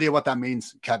have no idea what that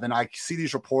means, Kevin. I see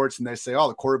these reports and they say, oh,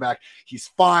 the quarterback, he's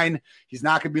fine. He's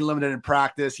not going to be limited in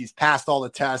practice. He's passed all the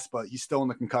tests, but he's still in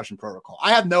the concussion protocol.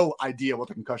 I have no idea what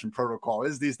the concussion protocol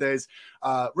is these days.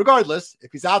 Regardless,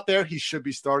 if he's out there, he should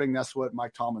be starting. That's what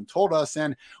Mike Tomlin told us.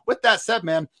 And with that said,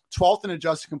 man, 12th in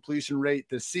adjusted completion rate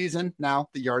this season. Now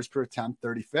the yards per attempt,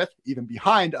 35th, even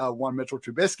behind one Mitchell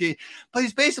Trubisky. But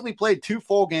he's basically played 2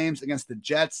 full games against the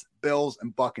Jets, Bills,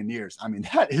 and Buccaneers. I mean,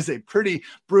 that is a pretty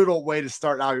brutal way to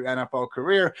start out your NFL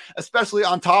career, especially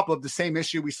on top of the same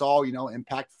issue we saw,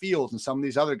 impact Fields and some of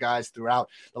these other guys throughout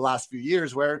the last few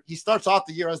years, where he starts off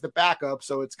the year as the backup.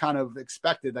 So it's kind of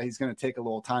expected that he's going to take a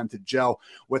little time to gel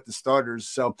with the starters.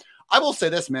 So I will say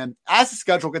this, man, as the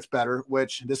schedule gets better,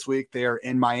 which this week they are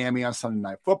in Miami on Sunday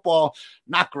Night Football,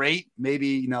 not great.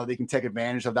 Maybe, they can take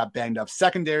advantage of that banged up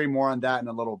secondary. More on that in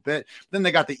a little bit. Then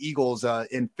they got the Eagles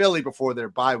in Philly before their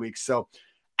bye week. So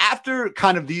after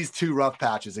kind of these 2 rough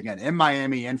patches, again, in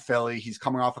Miami and Philly, he's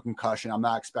coming off a concussion. I'm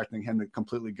not expecting him to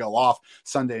completely go off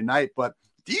Sunday night, but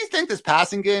do you think this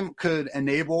passing game could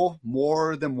enable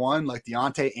more than one, like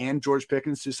Deontay and George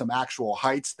Pickens, to some actual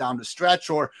heights down the stretch?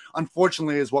 Or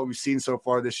unfortunately, is what we've seen so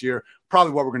far this year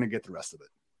probably what we're going to get the rest of it?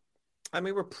 I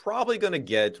mean, we're probably going to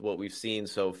get what we've seen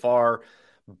so far,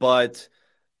 but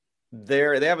they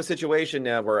have a situation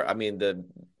now where, I mean, the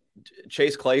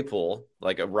Chase Claypool,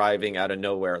 like arriving out of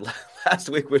nowhere last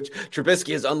week, which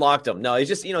Trubisky has unlocked him. No, he's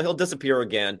just, he'll disappear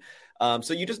again.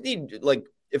 So you just need, like,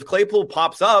 if Claypool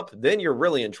pops up, then you're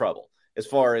really in trouble. as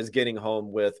far as getting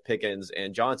home with Pickens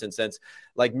and Johnson, since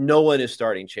like no one is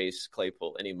starting Chase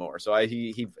Claypool anymore. So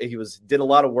he did a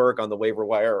lot of work on the waiver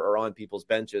wire or on people's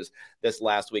benches this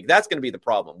last week. That's going to be the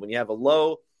problem when you have a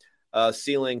low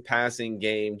ceiling passing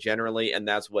game generally, and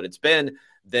that's what it's been.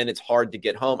 Then it's hard to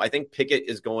get home. I think Pickett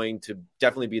is going to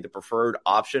definitely be the preferred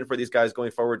option for these guys going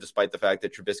forward, despite the fact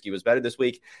that Trubisky was better this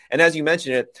week. And as you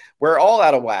mentioned it, we're all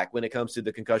out of whack when it comes to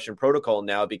the concussion protocol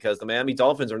now, because the Miami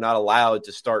Dolphins are not allowed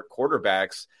to start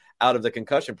quarterbacks out of the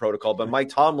concussion protocol. But Mike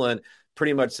Tomlin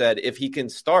pretty much said if he can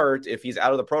start, if he's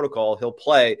out of the protocol, he'll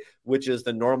play, which is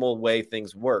the normal way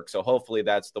things work. So hopefully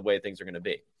that's the way things are going to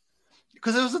be.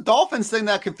 Because it was the Dolphins thing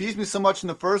that confused me so much in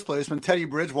the first place when Teddy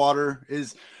Bridgewater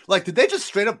is like, did they just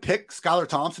straight up pick Skylar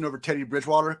Thompson over Teddy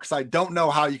Bridgewater? Because I don't know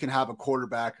how you can have a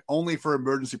quarterback only for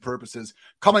emergency purposes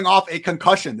coming off a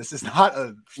concussion. This is not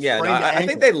a I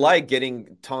think they like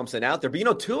getting Thompson out there.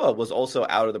 But, Tua was also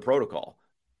out of the protocol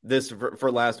this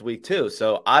for last week too.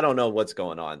 So I don't know what's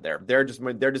going on there. They're just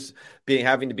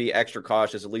having to be extra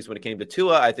cautious, at least when it came to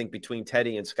Tua. I think between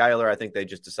Teddy and Skylar, I think they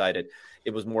just decided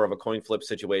it was more of a coin flip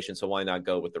situation. So why not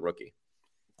go with the rookie?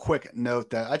 Quick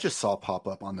note that I just saw pop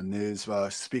up on the news.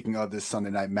 Speaking of this Sunday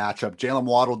night matchup, Jalen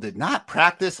Waddle did not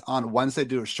practice on Wednesday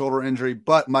due to a shoulder injury,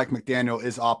 but Mike McDaniel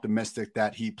is optimistic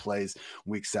that he plays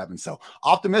week 7. So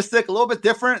optimistic, a little bit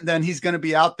different than he's going to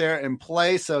be out there and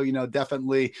play. So,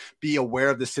 definitely be aware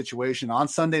of the situation on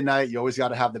Sunday night. You always got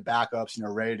to have the backups,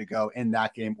 ready to go in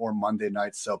that game or Monday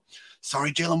night. So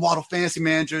sorry, Jalen Waddle fantasy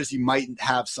managers, you might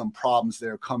have some problems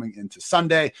there coming into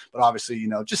Sunday, but obviously,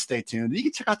 just stay tuned. You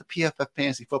can check out the PFF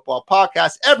Fantasy Football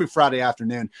Podcast every Friday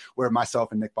afternoon, where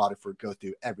myself and Nick Bodyford go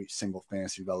through every single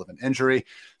fantasy relevant injury.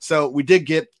 So we did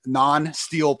get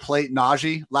non-steel plate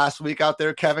Najee last week out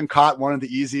there. Kevin caught one of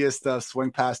the easiest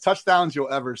swing pass touchdowns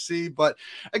you'll ever see. But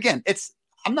again,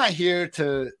 I'm not here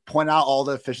to point out all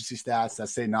the efficiency stats that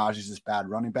say Najee's this bad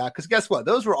running back, because guess what?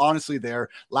 Those were honestly there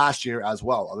last year as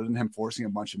well, other than him forcing a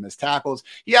bunch of missed tackles.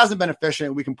 He hasn't been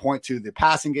efficient. We can point to the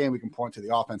passing game. We can point to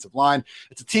the offensive line.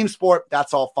 It's a team sport.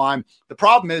 That's all fine. The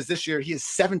problem is this year he is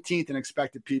 17th in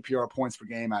expected PPR points per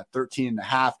game at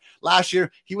 13.5. Last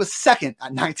year, he was second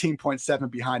at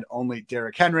 19.7 behind only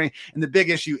Derrick Henry. And the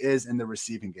big issue is in the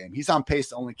receiving game. He's on pace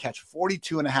to only catch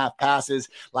 42.5 passes.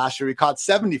 Last year, he caught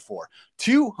 74.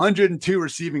 202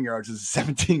 receiving yards is a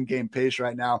 17-game pace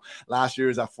right now. Last year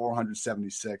is at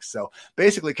 476. So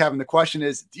basically, Kevin, the question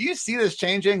is, do you see this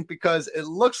changing? Because it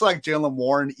looks like Jaylen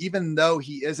Warren, even though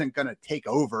he isn't going to take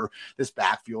over this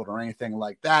backfield or anything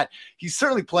like that, he's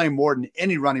certainly playing more than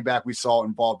any running back we saw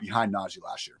involved behind Najee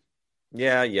last year.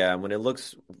 Yeah. When it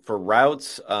looks for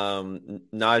routes,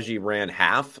 Najee ran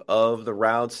half of the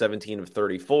routes, 17 of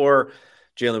 34.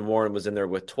 Jaylen Warren was in there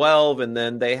with 12, and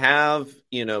then they have,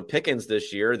 Pickens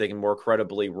this year. They can more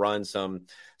credibly run some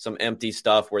empty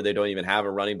stuff where they don't even have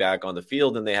a running back on the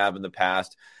field than they have in the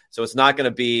past. So it's not going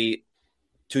to be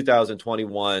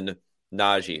 2021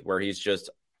 Najee, where he's just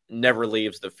never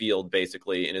leaves the field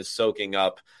basically and is soaking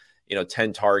up,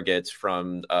 10 targets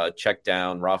from check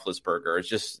down Roethlisberger. It's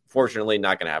just fortunately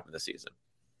not going to happen this season.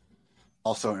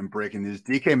 Also in breaking news,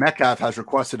 DK Metcalf has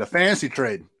requested a fantasy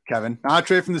trade. Kevin, not a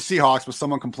trade from the Seahawks, but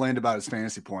someone complained about his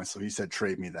fantasy points, so he said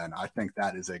trade me then. I think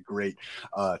that is a great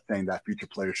thing that future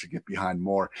players should get behind,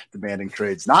 more demanding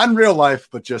trades, not in real life,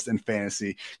 but just in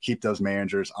fantasy. Keep those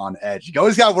managers on edge. You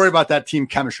always got to worry about that team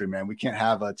chemistry, man. We can't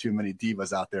have too many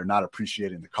divas out there not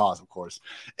appreciating the cause, of course.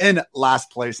 In last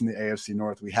place in the AFC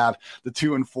North, we have the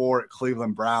 2-4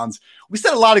 Cleveland Browns. We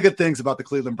said a lot of good things about the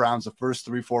Cleveland Browns the first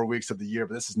 3-4 weeks of the year,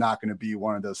 but this is not going to be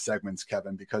one of those segments,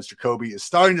 Kevin, because Jacoby is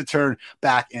starting to turn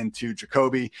back into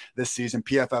Jacoby this season.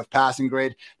 PFF passing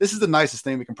grade. This is the nicest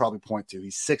thing we can probably point to.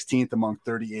 He's 16th among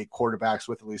 38 quarterbacks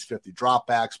with at least 50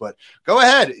 dropbacks, but go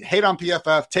ahead, hate on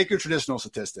PFF. Take your traditional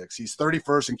statistics. He's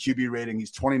 31st in QB rating.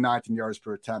 He's 29th in yards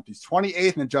per attempt. He's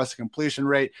 28th in adjusted completion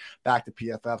rate. Back to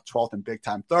PFF, 12th in big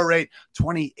time throw rate,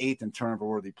 28th in turnover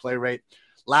worthy play rate.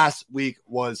 Last week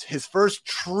was his first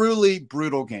truly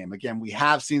brutal game. Again, we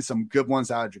have seen some good ones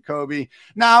out of Jacoby.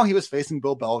 Now he was facing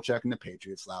Bill Belichick and the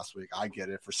Patriots last week. I get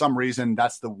it. For some reason,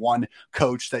 that's the one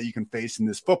coach that you can face in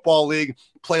this football league.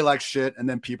 Play like shit, and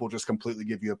then people just completely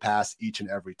give you a pass each and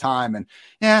every time. And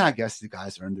yeah, I guess the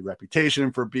guys earned the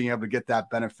reputation for being able to get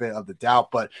that benefit of the doubt.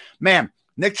 But man,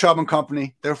 Nick Chubb and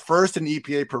company, they're first in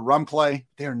EPA per run play.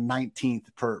 They're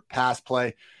 19th per pass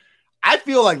play. I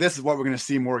feel like this is what we're going to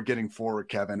see more getting forward,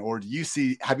 Kevin. Or have you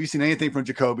seen anything from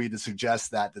Jacoby to suggest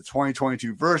that the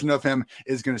 2022 version of him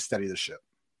is going to steady the ship?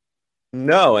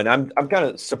 No, and I'm kind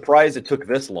of surprised it took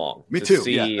this long to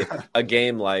see a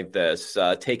game like this.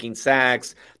 Taking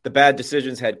sacks, the bad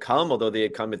decisions had come, although they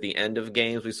had come at the end of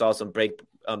games. We saw some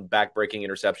back-breaking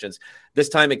interceptions. This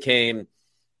time it came, I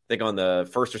think, on the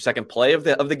first or second play of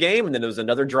the game, and then there was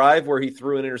another drive where he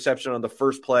threw an interception on the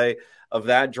first play of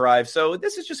that drive. So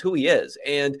this is just who he is.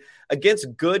 And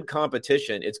against good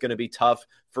competition, it's going to be tough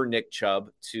for Nick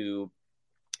Chubb to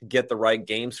get the right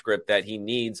game script that he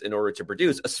needs in order to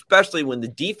produce, especially when the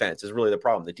defense is really the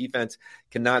problem. The defense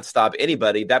cannot stop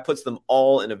anybody. That puts them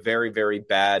all in a very, very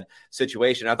bad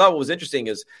situation. I thought what was interesting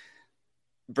is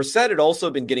Brissett had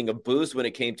also been getting a boost when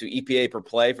it came to EPA per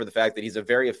play for the fact that he's a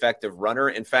very effective runner.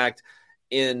 In fact,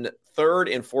 in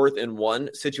 3rd and 4th and 1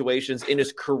 situations in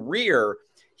his career,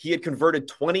 he had converted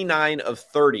 29 of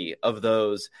 30 of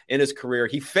those in his career.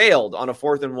 He failed on a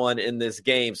 4th and 1 in this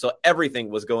game. So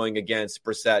everything was going against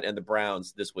Brissett and the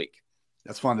Browns this week.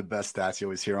 That's one of the best stats you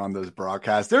always hear on those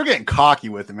broadcasts. They're getting cocky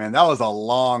with it, man. That was a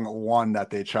long one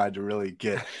that they tried to really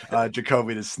get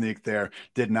Jacoby to sneak there.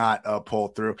 Did not pull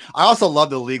through. I also love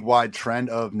the league-wide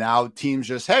trend of now teams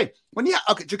just, hey,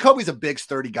 Jacoby's a big,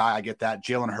 sturdy guy. I get that.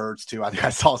 Jalen Hurts, too. I think I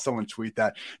saw someone tweet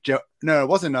that. No, it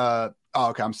wasn't.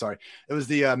 Okay, I'm sorry. It was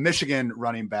the Michigan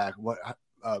running back.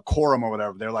 Corum or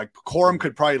whatever. They're like, Corum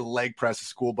could probably leg press a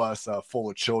school bus full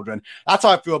of children. That's how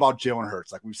I feel about Jalen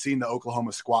Hurts. Like, we've seen the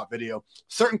Oklahoma squat video.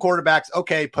 Certain quarterbacks,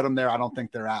 okay, put them there. I don't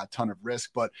think they're at a ton of risk,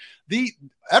 but the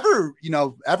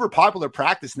ever popular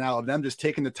practice now of them just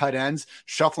taking the tight ends,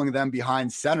 shuffling them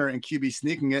behind center and QB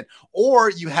sneaking it, or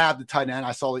you have the tight end.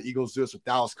 I saw the Eagles do this with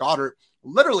Dallas Goedert,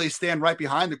 literally stand right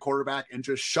behind the quarterback and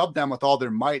just shove them with all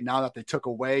their might. Now that they took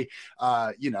away,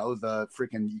 the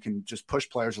freaking, you can just push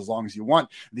players as long as you want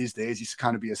these days. Used to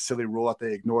kind of be a silly rule that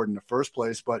they ignored in the first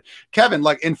place. But Kevin,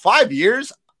 like in 5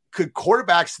 years, could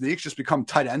quarterback sneaks just become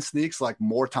tight end sneaks like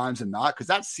more times than not? Because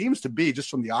that seems to be, just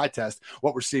from the eye test,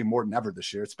 what we're seeing more than ever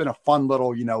this year. It's been a fun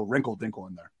little, wrinkle dinkle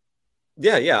in there.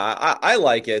 Yeah, I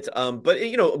like it. But,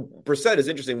 Brissett is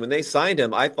interesting. When they signed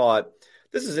him, I thought,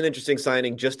 this is an interesting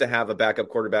signing just to have a backup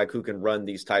quarterback who can run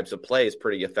these types of plays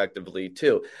pretty effectively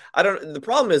too. The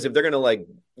problem is if they're going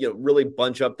to really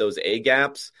bunch up those A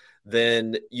gaps,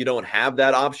 then you don't have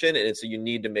that option. And so you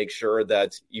need to make sure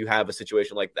that you have a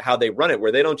situation like how they run it,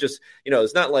 where they don't just,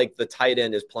 it's not like the tight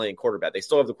end is playing quarterback. They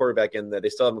still have the quarterback in there. They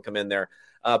still have him come in there.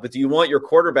 But do you want your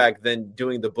quarterback then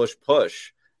doing the bush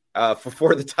push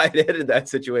for the tight end in that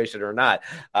situation or not?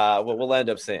 We'll end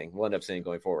up seeing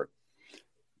going forward.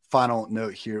 Final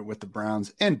note here with the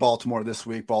Browns in Baltimore this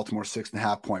week. Baltimore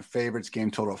 6.5 point favorites. Game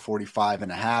total of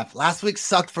 45.5. Last week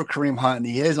sucked for Kareem Hunt, and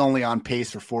he is only on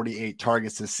pace for 48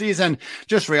 targets this season.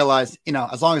 Just realized,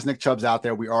 as long as Nick Chubb's out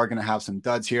there, we are going to have some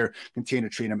duds here. Continue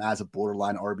to treat him as a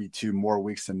borderline RB2 more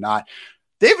weeks than not.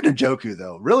 David Njoku,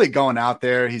 though, really going out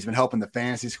there. He's been helping the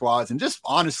fantasy squads. And just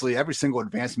honestly, every single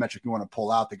advanced metric you want to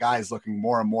pull out, the guy is looking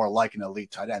more and more like an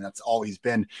elite tight end. That's all he's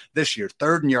been this year.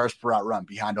 3rd in yards per route run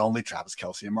behind only Travis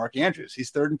Kelce and Mark Andrews.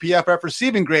 He's 3rd in PFF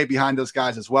receiving grade behind those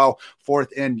guys as well.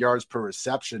 4th in yards per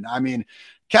reception. I mean,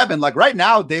 Kevin, like right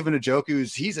now, David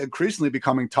Njoku's, he's increasingly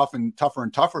becoming tougher and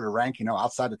tougher to rank,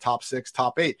 outside the top 6,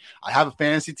 top 8. I have a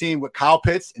fantasy team with Kyle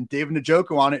Pitts and David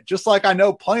Njoku on it, just like I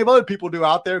know plenty of other people do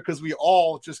out there, because we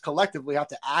all just collectively have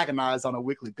to agonize on a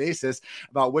weekly basis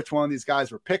about which one of these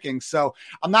guys we're picking. So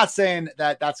I'm not saying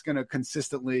that that's going to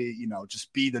consistently,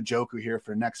 just be the Njoku here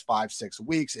for the next 5-6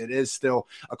 weeks. It is still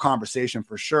a conversation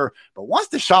for sure. But once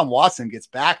Deshaun Watson gets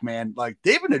back, man, like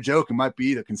David Njoku might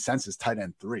be the consensus tight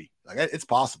end 3. Like, it's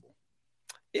possible.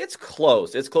 It's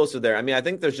close. It's closer there. I mean, I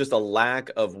think there's just a lack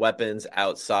of weapons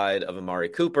outside of Amari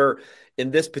Cooper.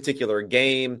 In this particular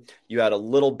game, you had a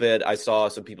little bit, I saw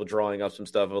some people drawing up some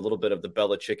stuff, a little bit of the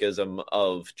Belichickism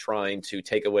of trying to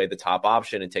take away the top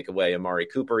option and take away Amari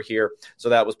Cooper here. So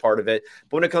that was part of it.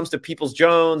 But when it comes to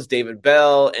Peoples-Jones, David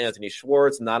Bell, Anthony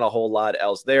Schwartz, not a whole lot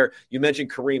else there. You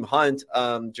mentioned Kareem Hunt.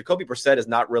 Jacoby Brissett is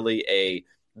not really a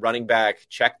running back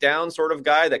check down sort of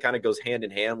guy that kind of goes hand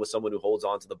in hand with someone who holds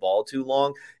on to the ball too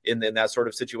long in that sort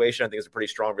of situation. I think it's a pretty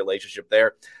strong relationship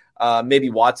there. Maybe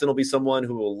Watson will be someone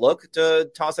who will look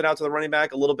to toss it out to the running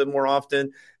back a little bit more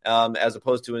often as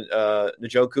opposed to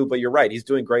Njoku. But you're right. He's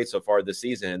doing great so far this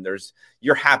season.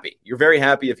 You're happy. You're very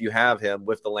happy if you have him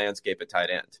with the landscape at tight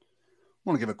end. I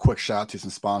want to give a quick shout out to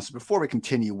some sponsors before we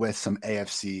continue with some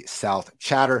AFC South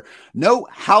chatter. No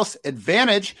House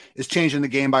Advantage is changing the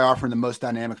game by offering the most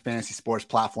dynamic fantasy sports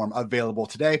platform available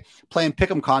today. Playing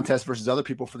pick'em contests versus other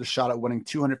people for the shot at winning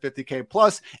 $250K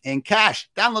plus in cash.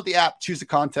 Download the app, choose a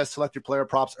contest, select your player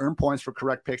props, earn points for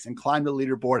correct picks, and climb the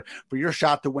leaderboard for your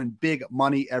shot to win big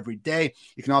money every day.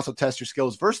 You can also test your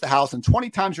skills versus the house and 20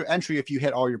 times your entry if you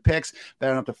hit all your picks. Bet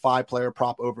on up to 5 player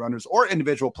prop over-unders or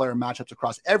individual player matchups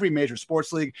across every major sport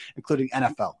sports league, including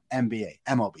NFL, NBA,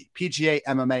 MLB, PGA,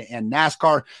 MMA, and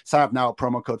NASCAR. Sign up now with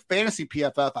promo code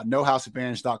FANTASYPFF at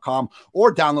nohouseadvantage.com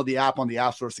or download the app on the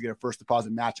app stores to get a first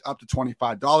deposit match up to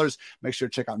 $25. Make sure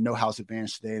to check out No House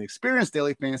Advantage today and experience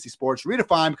daily fantasy sports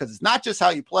redefined, because it's not just how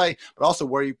you play, but also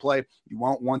where you play. You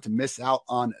won't want to miss out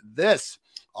on this.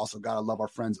 Also, got to love our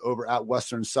friends over at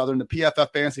Western Southern. The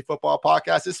PFF Fantasy Football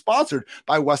Podcast is sponsored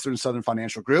by Western Southern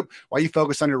Financial Group. While you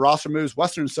focus on your roster moves,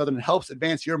 Western Southern helps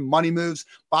advance your money moves,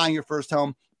 buying your first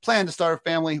home, plan to start a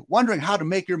family, wondering how to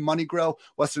make your money grow.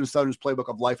 Western Southern's playbook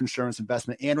of life insurance,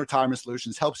 investment, and retirement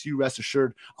solutions helps you rest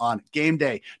assured on game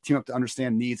day. Team up to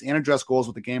understand needs and address goals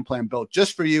with a game plan built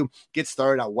just for you. Get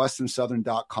started at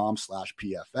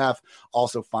westernsouthern.com/PFF.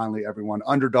 Also, finally, everyone,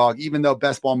 Underdog. Even though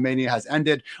Best Ball Mania has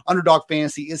ended, Underdog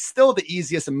Fantasy is still the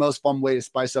easiest and most fun way to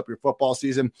spice up your football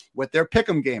season with their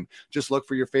pick'em game. Just look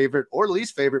for your favorite or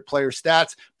least favorite player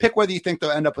stats. Pick whether you think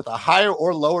they'll end up with a higher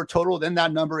or lower total than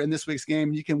that number in this week's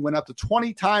game. You can win up to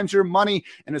 20 times your money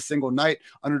in a single night.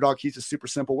 Underdog keeps it super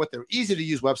simple with their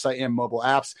easy-to-use website and mobile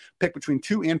apps. Pick between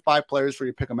 2 and 5 players for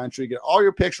your pick'em entry. Get all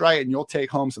your picks right, and you'll take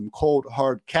home some cold,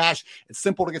 hard cash. It's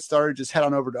simple to get started. Just head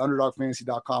on over to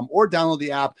UnderdogFantasy.com or download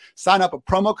the app. Sign up with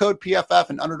promo code PFF,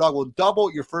 and Underdog will double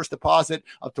your first deposit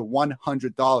up to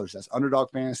 $100. That's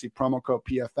Underdog Fantasy, promo code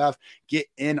PFF. Get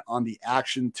in on the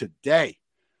action today.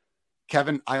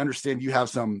 Kevin, I understand you have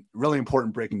some really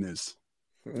important breaking news.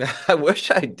 I wish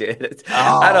I did.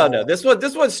 I don't know. This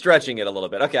one's stretching it a little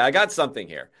bit. Okay, I got something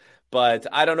here, but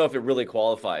I don't know if it really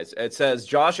qualifies. It says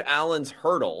Josh Allen's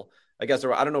hurdle. I guess,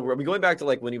 I don't know. Are we going back to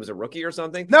like when he was a rookie or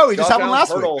something? No, he just had one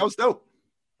last week. That was dope.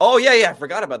 Oh, yeah. I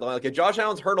forgot about that. Okay, Josh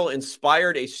Allen's hurdle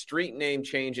inspired a street name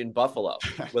change in Buffalo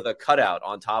with a cutout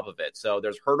on top of it. So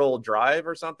there's Hurdle Drive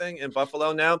or something in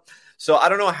Buffalo now. So I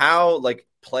don't know how like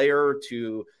player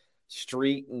to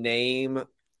street name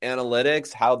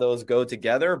analytics, how those go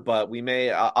together, but we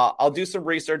may I'll do some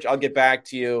research. I'll get back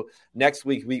to you next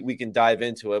week. We can dive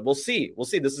into it. We'll see.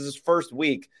 This is his first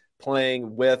week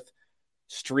playing with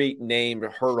street named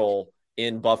hurdle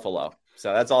in Buffalo.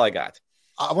 So that's all I got.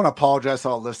 I want to apologize to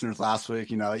all listeners last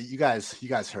week. You know, you guys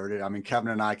heard it. I mean,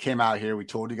 Kevin and I came out here. We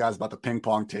told you guys about the ping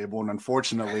pong table. And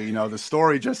unfortunately, you know, the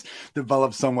story just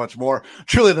developed so much more.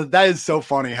 Truly, that is so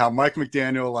funny how Mike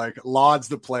McDaniel, like, lauds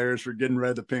the players for getting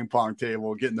rid of the ping pong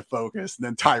table, getting the focus. And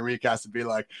then Tyreek has to be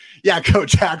like, yeah,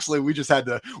 coach, actually, we had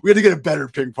to get a better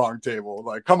ping pong table.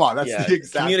 Like, come on. That's the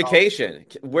exact communication.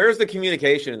 Opposite. Where's the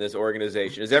communication in this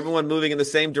organization? Is everyone moving in the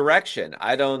same direction?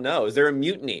 I don't know. Is there a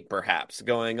mutiny perhaps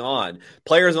going on?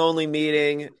 Players only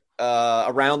meeting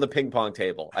around the ping pong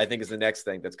table, I think, is the next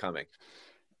thing that's coming.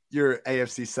 Your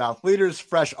AFC South leaders,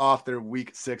 fresh off their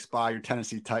Week 6 bye, your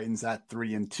Tennessee Titans at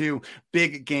 3-2.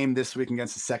 Big game this week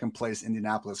against the second place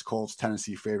Indianapolis Colts.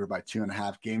 Tennessee favored by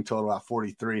 2.5. Game total at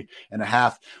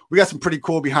 43.5. We got some pretty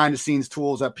cool behind the scenes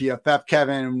tools at PFF,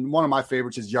 Kevin. One of my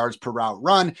favorites is yards per route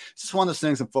run. It's just one of those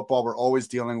things in football. We're always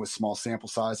dealing with small sample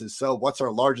sizes. So what's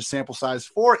our largest sample size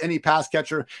for any pass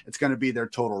catcher? It's going to be their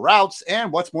total routes.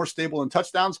 And what's more stable than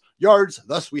touchdowns? Yards.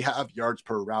 Thus, we have yards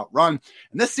per route run.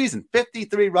 And this season,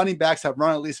 53 running backs have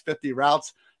run at least 50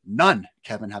 routes. None,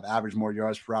 Kevin, have averaged more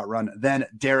yards per route run than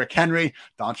Derrick Henry.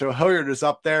 Dontrell Hilliard is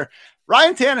up there.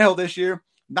 Ryan Tannehill this year,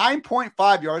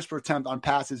 9.5 yards per attempt on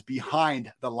passes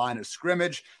behind the line of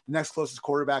scrimmage. The next closest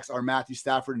quarterbacks are Matthew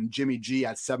Stafford and Jimmy G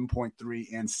at 7.3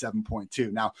 and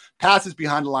 7.2. Now, passes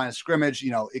behind the line of scrimmage, you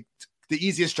know, the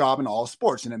easiest job in all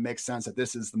sports. And it makes sense that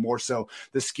this is the more so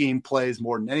the scheme plays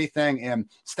more than anything. And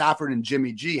Stafford and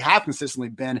Jimmy G have consistently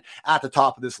been at the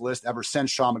top of this list ever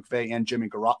since Sean McVay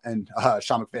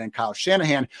and Kyle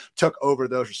Shanahan took over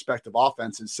those respective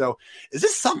offenses. So is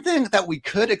this something that we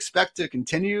could expect to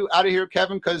continue out of here,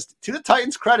 Kevin? Because to the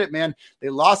Titans' credit, man, they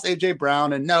lost A.J.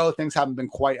 Brown, and no, things haven't been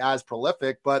quite as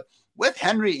prolific, but with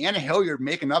Henry and Hilliard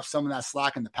making up some of that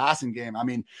slack in the passing game, I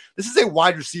mean, this is a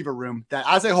wide receiver room that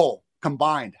as a whole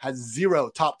combined has 0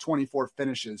 top 24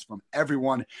 finishes from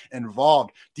everyone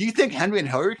involved. Do you think Henry and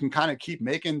Hilliard can kind of keep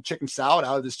making chicken salad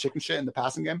out of this chicken shit in the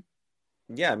passing game?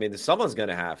 Yeah, I mean, someone's going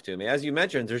to have to. I mean, as you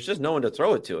mentioned, there's just no one to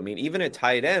throw it to. I mean, even at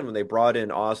tight end, when they brought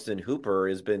in Austin Hooper,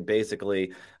 has been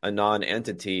basically a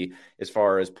non-entity as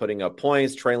far as putting up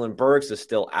points. Traylon Burks is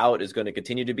still out, is going to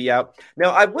continue to be out.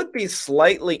 Now, I would be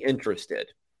slightly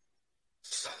interested.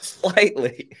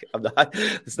 I'm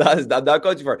not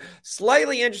going too far.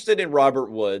 Slightly interested in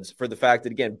Robert Woods for the fact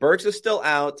that, again, Burks is still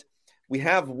out. We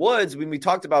have Woods, when we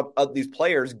talked about these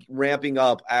players ramping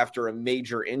up after a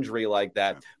major injury like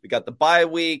that. We got the bye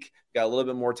week, got a little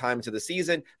bit more time to the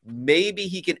season. Maybe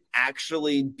he can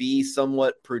actually be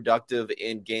somewhat productive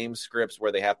in game scripts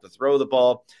where they have to throw the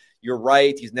ball. You're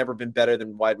right. He's never been better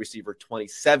than wide receiver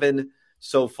 27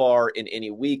 so far in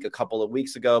any week a couple of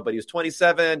weeks ago, but he was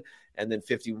 27 and then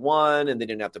 51, and they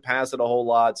didn't have to pass it a whole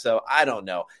lot. So I don't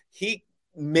know.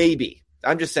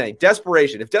 I'm just saying,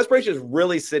 desperation. If desperation is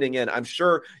really sitting in, I'm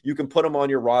sure you can put him on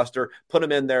your roster, put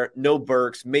him in there, no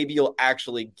Burks. Maybe you'll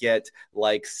actually get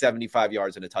like 75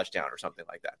 yards and a touchdown or something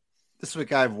like that. This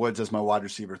week, I have Woods as my wide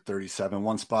receiver 37,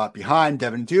 one spot behind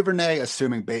Devin Duvernay,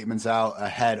 assuming Bateman's out,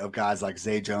 ahead of guys like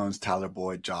Zay Jones, Tyler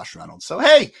Boyd, Josh Reynolds. So,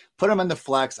 hey, put him in the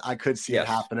flex. I could see it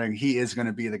happening. He is going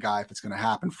to be the guy if it's going to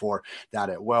happen for that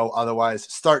it will. Otherwise,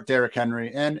 start Derrick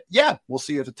Henry. And yeah, we'll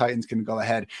see if the Titans can go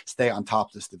ahead, stay on top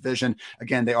of this division.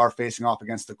 Again, they are facing off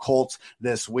against the Colts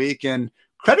this week. And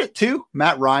credit to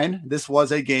Matt Ryan. This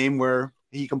was a game where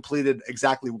he completed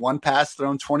exactly one pass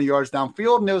thrown 20 yards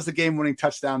downfield, and it was the game-winning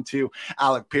touchdown to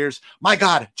Alec Pierce. My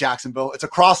God, Jacksonville, it's a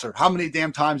crosser. How many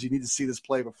damn times you need to see this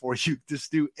play before you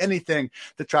just do anything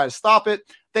to try to stop it?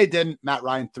 They didn't. Matt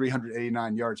Ryan,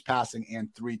 389 yards passing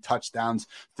and 3 touchdowns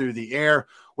through the air.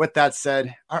 With that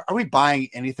said, are we buying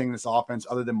anything in this offense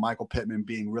other than Michael Pittman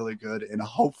being really good and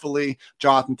hopefully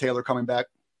Jonathan Taylor coming back?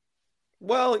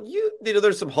 Well, you know,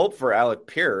 there's some hope for Alec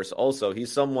Pierce also.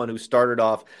 He's someone who started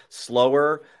off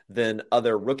slower than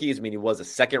other rookies. I mean, he was a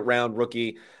second-round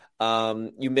rookie.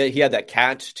 He had that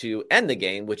catch to end the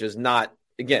game, which is not,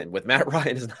 again, with Matt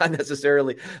Ryan, is not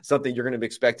necessarily something you're going to be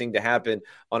expecting to happen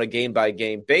on a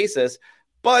game-by-game basis.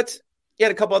 But he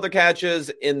had a couple other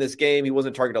catches in this game. He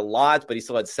wasn't targeted a lot, but he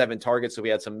still had 7 targets, so he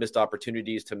had some missed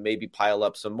opportunities to maybe pile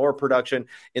up some more production.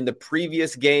 In the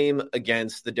previous game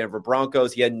against the Denver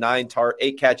Broncos, he had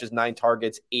 8 catches, 9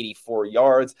 targets, 84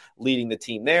 yards, leading the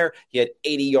team there. He had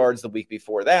 80 yards the week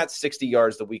before that, 60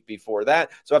 yards the week before that.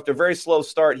 So after a very slow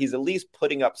start, he's at least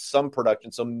putting up some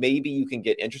production, so maybe you can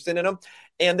get interested in him.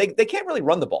 And they can't really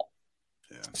run the ball.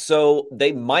 So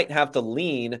they might have to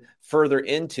lean further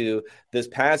into this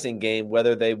passing game,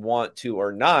 whether they want to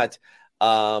or not.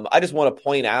 I just want to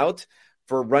point out,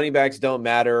 for running backs don't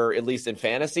matter, at least in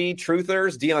fantasy,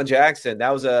 truthers, Deion Jackson,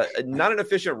 that was not an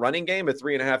efficient running game at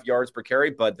 3.5 yards per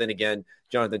carry. But then again,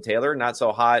 Jonathan Taylor, not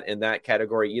so hot in that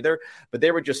category either. But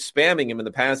they were just spamming him in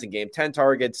the passing game. 10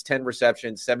 targets, 10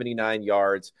 receptions, 79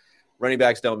 yards. Running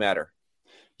backs don't matter.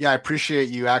 Yeah, I appreciate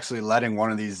you actually letting one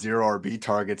of these 0 RB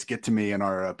targets get to me in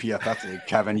our PFF league,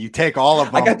 Kevin. You take all of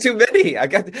them. I got too many.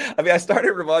 I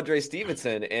started Ramondre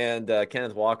Stevenson and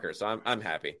Kenneth Walker, so I'm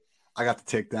happy. I got to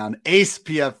take down Ace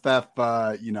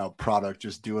PFF, product.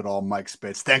 Just do it all, Mike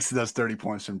Spitz. Thanks to those 30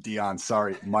 points from Dion.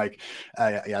 Sorry, Mike.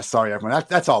 Sorry, everyone.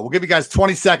 That's all. We'll give you guys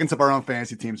 20 seconds of our own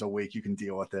fantasy teams a week. You can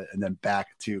deal with it, and then back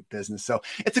to business. So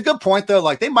it's a good point, though.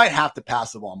 Like, they might have to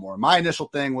pass the ball more. My initial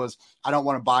thing was I don't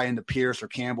want to buy into Pierce or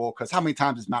Campbell, because how many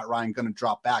times is Matt Ryan going to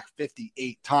drop back?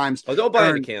 58 times. Oh, don't buy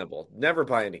into Campbell. Never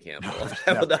buy into Campbell.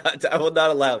 I will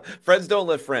not allow it. Friends don't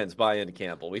let friends buy into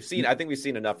Campbell. I think we've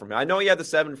seen enough from him. I know he had the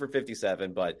 7 for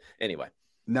 57, but anyway.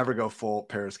 Never go full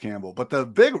Paris Campbell. But the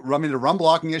run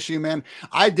blocking issue, man,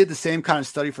 I did the same kind of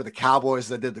study for the Cowboys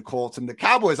that I did the Colts, and the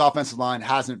Cowboys offensive line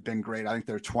hasn't been great. I think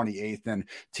they're 28th in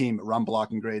team run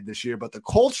blocking grade this year, but the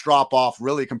Colts drop off,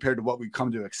 really, compared to what we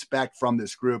come to expect from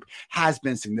this group, has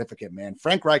been significant, man.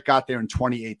 Frank Reich got there in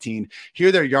 2018. Here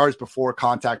are their yards before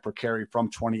contact per carry from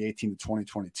 2018 to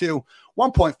 2022.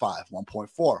 1.5, 1.4,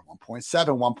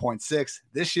 1.7, 1.6.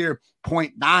 This year,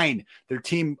 0.9. Their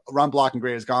team run blocking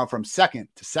grade has gone from second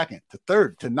to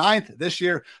third to ninth. This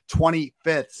year,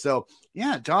 25th. So,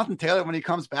 yeah, Jonathan Taylor, when he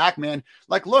comes back, man,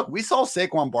 like, look, we saw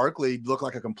Saquon Barkley look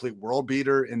like a complete world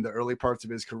beater in the early parts of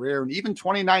his career. And even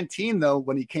 2019, though,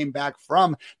 when he came back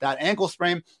from that ankle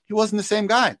sprain, he wasn't the same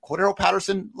guy. Cordero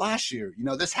Patterson last year.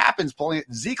 This happens, pulling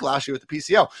Zeke last year with the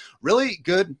PCL. Really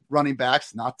good running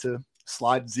backs, not to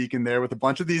slide Zeke in there with a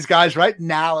bunch of these guys right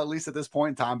now, at least at this point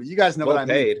in time. But you guys know what I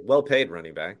mean. Well paid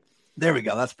running back. There we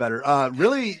go. That's better.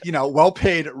 Really,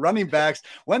 well-paid running backs,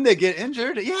 when they get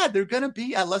injured, they're going to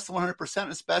be at less than 100%,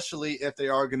 especially if they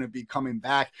are going to be coming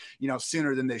back,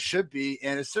 sooner than they should be.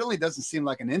 And it certainly doesn't seem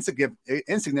like an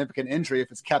insignificant injury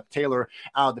if it's kept Taylor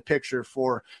out of the picture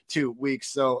for 2 weeks.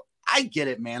 So I get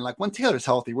it, man. Like, when Taylor's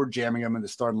healthy, we're jamming him in the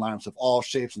starting lineups of all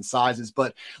shapes and sizes.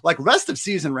 But like rest of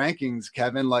season rankings,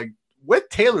 Kevin, like with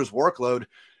Taylor's workload,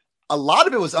 a lot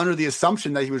of it was under the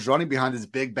assumption that he was running behind his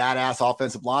big, badass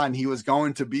offensive line. He was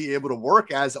going to be able to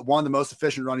work as one of the most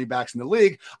efficient running backs in the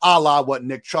league, a la what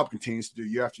Nick Chubb continues to do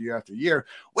year after year after year.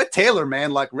 With Taylor,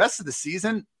 man, like rest of the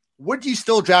season, would you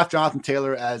still draft Jonathan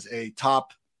Taylor as a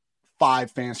top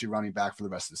 5 fantasy running back for the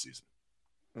rest of the season?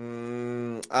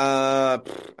 I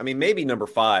mean, maybe number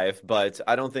 5, but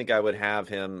I don't think I would have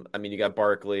him. I mean, you got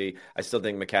Barkley. I still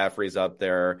think McCaffrey's up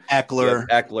there. You have Eckler.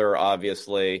 Eckler,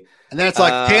 obviously. And then it's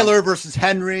like Taylor versus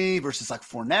Henry versus like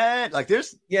Fournette. Like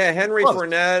there's Henry,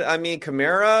 Fournette. I mean,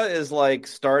 Kamara is like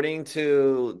starting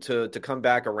to come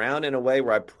back around in a way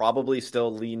where I probably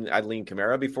still I'd lean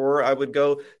Kamara before I would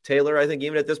go Taylor. I think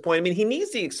even at this point, I mean, he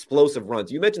needs the explosive runs.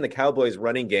 You mentioned the Cowboys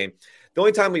running game. The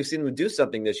only time we've seen him do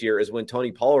something this year is when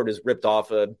Tony Pollard has ripped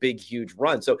off a big, huge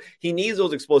run. So he needs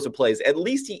those explosive plays. At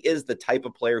least he is the type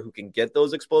of player who can get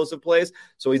those explosive plays.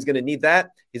 So he's going to need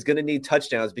that. He's going to need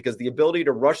touchdowns because the ability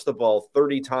to rush the ball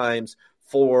 30 times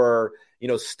for,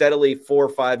 steadily 4 or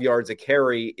 5 yards a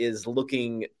carry is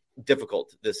looking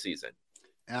difficult this season.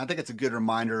 And I think it's a good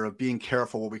reminder of being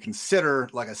careful what we consider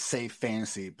like a safe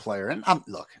fantasy player. And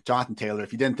look, Jonathan Taylor,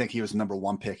 if you didn't think he was the number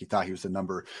 1 pick, you thought he was the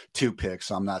number 2 pick.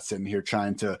 So I'm not sitting here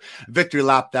trying to victory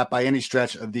lap that by any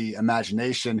stretch of the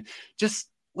imagination. Just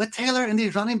with Taylor and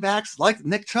these running backs like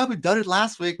Nick Chubb, who did it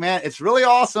last week, man, it's really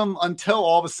awesome until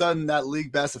all of a sudden that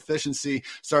league best efficiency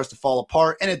starts to fall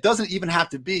apart. And it doesn't even have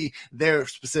to be their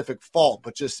specific fault,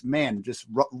 but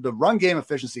the run game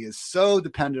efficiency is so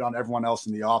dependent on everyone else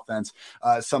in the offense.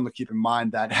 Something to keep in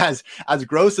mind that as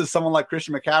gross as someone like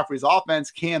Christian McCaffrey's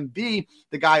offense can be,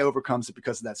 the guy overcomes it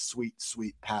because of that sweet,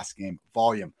 sweet pass game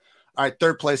volume. All right,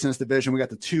 third place in this division, we got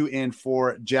the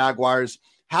 2-4 Jaguars.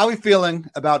 How are we feeling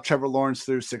about Trevor Lawrence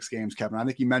through 6 games, Kevin? I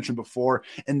think you mentioned before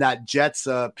in that Jets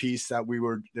piece that we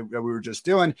were just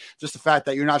doing, just the fact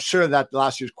that you're not sure that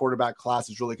last year's quarterback class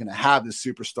is really going to have this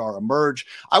superstar emerge.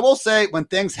 I will say when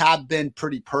things have been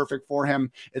pretty perfect for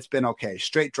him, it's been okay.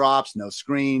 Straight drops, no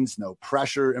screens, no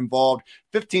pressure involved.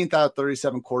 15th out of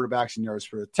 37 quarterbacks in yards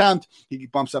per attempt. He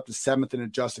bumps up to 7th in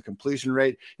adjusted completion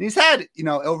rate. And he's had,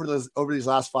 over these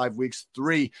last 5 weeks,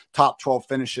 3 top 12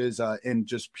 finishes in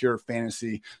just pure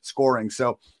fantasy scoring.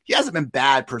 So he hasn't been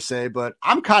bad per se, but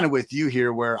I'm kind of with you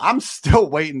here where I'm still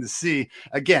waiting to see,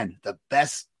 again, the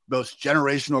best, most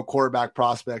generational quarterback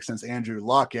prospect since Andrew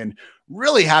Luck. And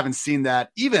really haven't seen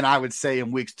that even, I would say,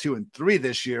 in weeks 2 and 3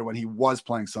 this year when he was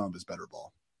playing some of his better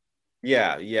ball.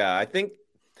 Yeah. I think,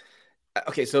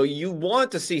 okay, so you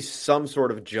want to see some sort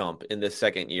of jump in this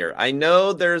second year. I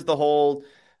know there's the whole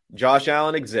Josh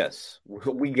Allen exists.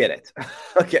 We get it.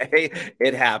 Okay,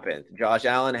 it happened. Josh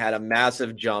Allen had a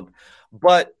massive jump.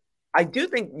 But I do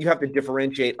think you have to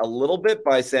differentiate a little bit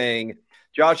by saying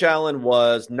Josh Allen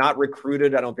was not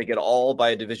recruited, I don't think at all, by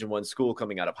a Division I school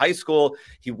coming out of high school.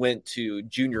 He went to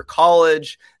junior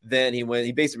college. Then he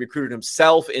basically recruited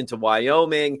himself into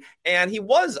Wyoming. And he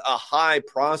was a high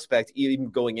prospect even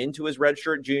going into his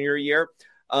redshirt junior year.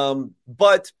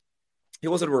 But he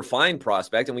wasn't a refined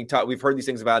prospect, and we've heard these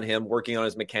things about him working on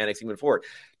his mechanics even forward.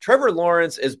 Trevor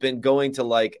Lawrence has been going to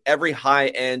like every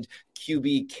high-end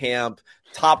QB camp,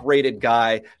 top-rated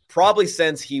guy, probably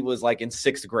since he was like in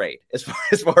 6th grade as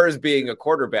far as being a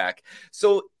quarterback.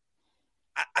 So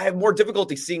I have more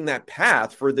difficulty seeing that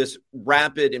path for this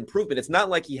rapid improvement. It's not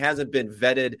like he hasn't been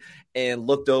vetted and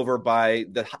looked over by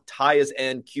the highest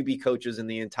end QB coaches in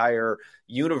the entire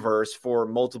universe for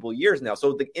multiple years now.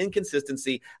 So the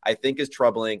inconsistency, I think, is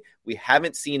troubling. We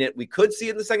haven't seen it. We could see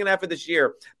it in the second half of this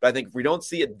year, but I think if we don't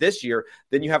see it this year,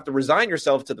 then you have to resign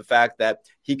yourself to the fact that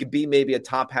he could be maybe a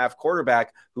top half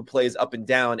quarterback who plays up and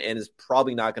down and is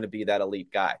probably not going to be that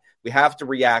elite guy. We have to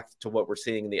react to what we're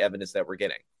seeing and the evidence that we're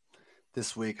getting.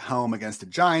 This week, home against the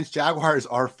Giants. Jaguars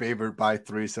are favored by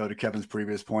 3. So to Kevin's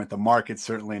previous point, the market's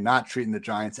certainly not treating the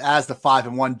Giants as the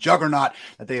 5-1 juggernaut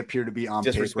that they appear to be on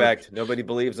Disrespect. paper. Nobody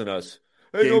believes in us.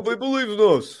 Hey, nobody believes in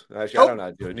us. Actually, I don't know how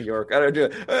to do it. New York. I don't do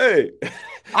it. Hey.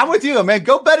 I'm with you, man.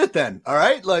 Go bet it then. All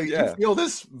right. Like, you feel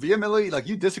this vehemently, like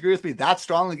you disagree with me that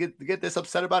strongly, get this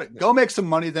upset about it. Go make some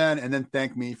money then, and then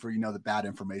thank me for, the bad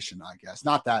information, I guess.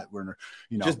 Not that we're,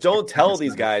 just don't tell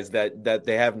these guys that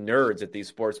they have nerds at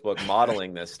these sportsbook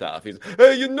modeling this stuff. He's,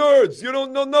 hey, you nerds, you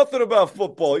don't know nothing about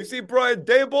football. You see Brian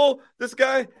Daboll? This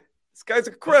guy's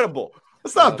incredible.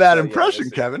 That's not a bad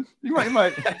impression, Kevin. You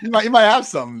might have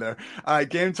something there. All right,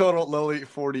 game total lowly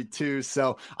 42.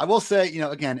 So I will say,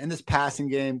 again, in this passing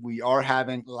game, we are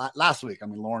having last week. I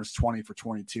mean, Lawrence 20 for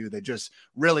 22. They just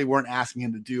really weren't asking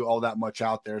him to do all that much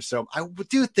out there. So I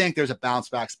do think there's a bounce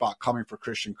back spot coming for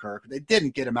Christian Kirk. They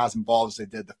didn't get him as involved as they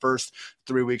did the first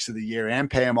 3 weeks of the year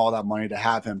and pay him all that money to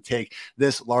have him take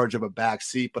this large of a back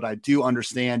seat. But I do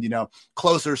understand,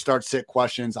 closer start sit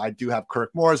questions. I do have Kirk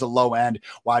more as a low end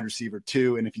wide receiver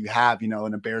 2. And if you have,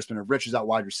 an embarrassment of riches at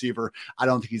wide receiver, I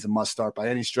don't think he's a must start by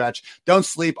any stretch. Don't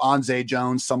sleep on Zay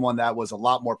Jones, someone that was a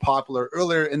lot more popular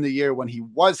earlier in the year when he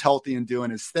was healthy and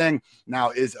doing his thing, now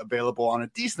is available on a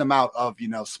decent amount of,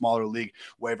 smaller league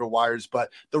waiver wires.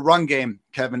 But the run game,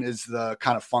 Kevin, is the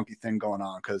kind of funky thing going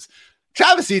on because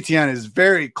Travis Etienne is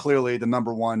very clearly the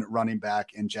number one running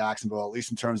back in Jacksonville, at least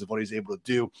in terms of what he's able to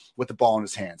do with the ball in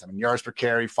his hands. I mean, yards per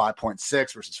carry,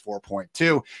 5.6 versus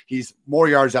 4.2. He's more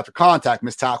yards after contact,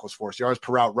 missed tackles for us. Yards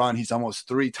per route run, he's almost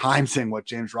 3 times in what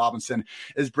James Robinson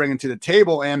is bringing to the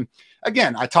table. And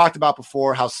again, I talked about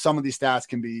before how some of these stats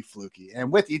can be fluky. And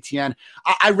with Etienne,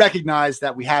 I recognize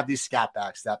that we have these scat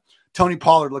backs that Tony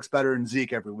Pollard looks better than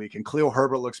Zeke every week, and Khalil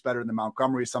Herbert looks better than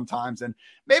Montgomery sometimes. And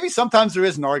maybe sometimes there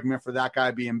is an argument for that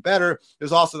guy being better.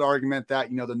 There's also the argument that,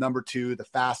 the number 2, the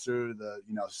faster, the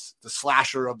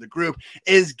slasher of the group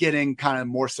is getting kind of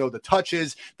more so the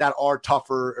touches that are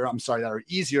that are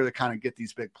easier to kind of get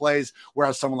these big plays.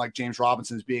 Whereas someone like James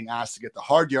Robinson is being asked to get the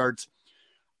hard yards.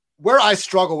 Where I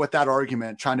struggle with that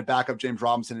argument, trying to back up James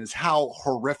Robinson, is how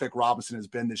horrific Robinson has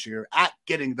been this year at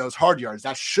getting those hard yards.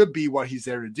 That should be what he's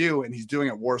there to do, and he's doing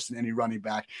it worse than any running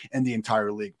back in the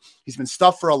entire league. He's been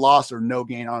stuffed for a loss or no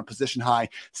gain on a position high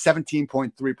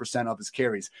 17.3% of his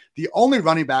carries. The only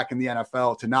running back in the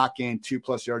NFL to not gain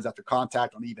 2+ yards after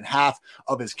contact on even half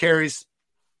of his carries.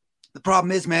 The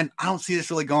problem is, man, I don't see this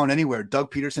really going anywhere.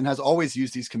 Doug Peterson has always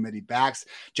used these committee backs.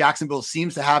 Jacksonville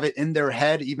seems to have it in their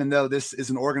head, even though this is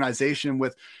an organization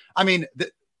with, I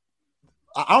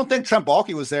don't think Trent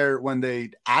Baalke was there when they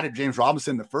added James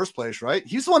Robinson in the first place, right?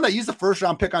 He's the one that used the first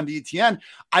round pick on ETN.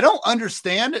 I don't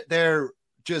understand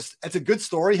it's a good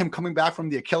story, him coming back from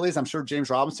the Achilles. I'm sure James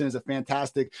Robinson is a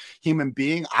fantastic human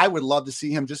being. I would love to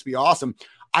see him just be awesome.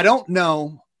 I don't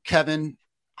know, Kevin,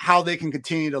 how they can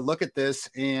continue to look at this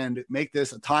and make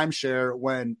this a timeshare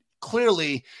when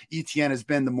clearly Etienne has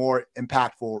been the more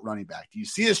impactful running back. Do you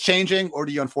see this changing, or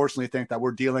do you unfortunately think that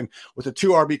we're dealing with a 2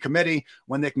 RB committee?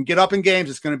 When they can get up in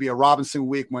games, it's going to be a Robinson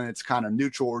week. When it's kind of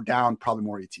neutral or down, probably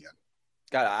more Etienne.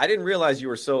 God, I didn't realize you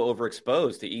were so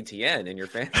overexposed to ETN in your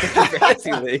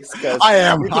fantasy leagues. I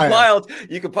am.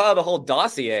 You compiled a whole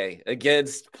dossier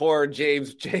against poor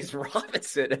James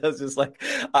Robinson. I was just like,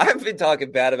 I've been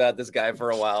talking bad about this guy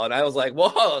for a while, and I was like,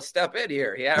 whoa, step in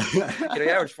here. He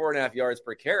averaged 4.5 yards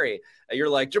per carry. And you're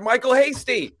like, Jermichael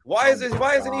Hasty. Why isn't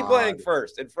he playing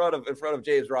first in front of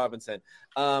James Robinson?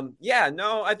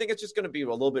 I think it's just going to be a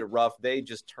little bit rough. They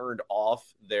just turned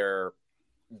off their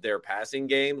passing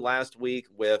game last week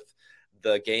with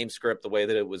the game script, the way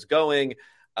that it was going,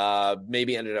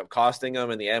 maybe ended up costing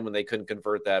them in the end when they couldn't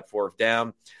convert that 4th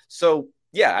down. So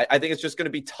I think it's just going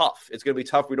to be tough. It's going to be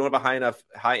tough. We don't have a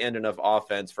high end enough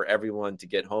offense for everyone to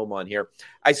get home on here.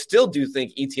 I still do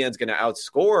think Etienne's going to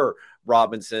outscore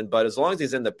Robinson, but as long as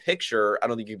he's in the picture, I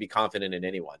don't think you can be confident in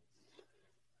anyone.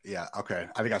 Yeah, okay.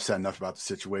 I think I've said enough about the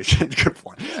situation. Good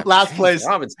point. Last place.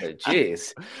 Robinson,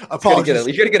 jeez. Apologies.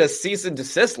 You're going to get a cease and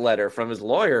desist letter from his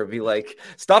lawyer. Be like,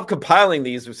 stop compiling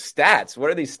these stats.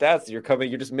 What are these stats that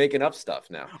you're just making up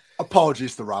stuff now?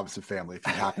 Apologies to the Robinson family if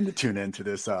you happen to tune into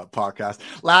this podcast.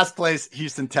 Last place,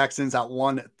 Houston Texans at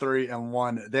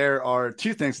 1-3-1. There are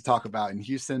 2 things to talk about in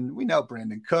Houston. We know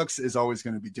Brandon Cooks is always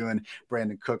going to be doing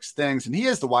Brandon Cooks things, and he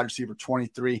is the wide receiver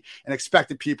 23 in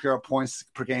expected PPR points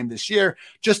per game this year.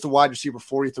 Just a wide receiver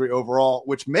 43 overall,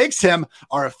 which makes him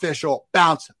our official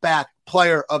bounce back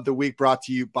player of the week, brought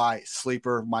to you by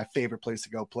Sleeper, my favorite place to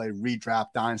go play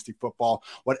redraft, dynasty football,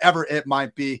 whatever it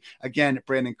might be. Again,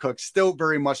 Brandon Cooks still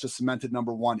very much the cemented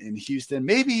number 1 in Houston.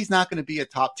 Maybe he's not going to be a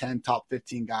top 10, top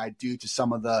 15 guy due to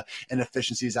some of the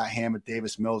inefficiencies at hand with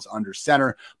Davis Mills under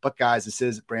center. But guys, this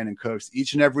is Brandon Cooks.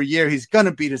 Each and every year, he's going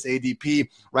to beat his ADP.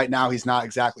 Right now, he's not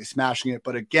exactly smashing it.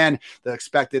 But again, the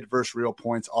expected versus real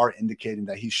points are indicating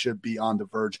that he should be on the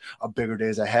verge of bigger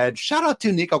days ahead. Shout out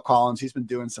to Nico Collins. He's been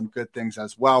doing some good things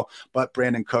as well. But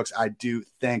Brandon Cooks, I do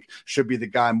think, should be the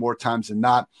guy more times than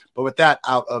not. But with that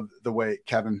out of the way,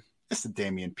 Kevin, it's the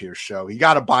Dameon Pierce show. He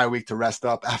got a bye week to rest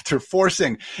up after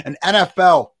forcing an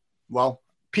PFF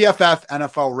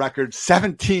NFL record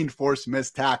 17 forced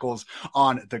missed tackles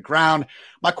on the ground.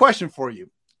 My question for you,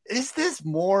 is this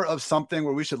more of something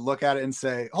where we should look at it and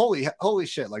say, holy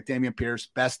shit, like Dameon Pierce,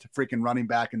 best freaking running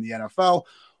back in the NFL?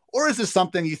 Or is this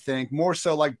something you think more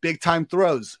so like big time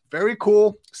throws? Very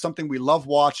cool. Something we love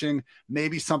watching.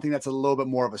 Maybe something that's a little bit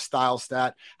more of a style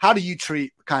stat. How do you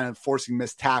treat kind of forcing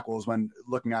missed tackles when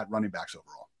looking at running backs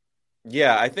overall?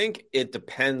 Yeah, I think it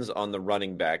depends on the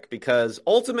running back, because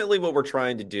ultimately what we're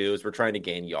trying to do is we're trying to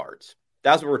gain yards.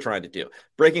 That's what we're trying to do.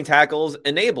 Breaking tackles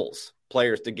enables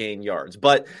players to gain yards.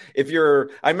 But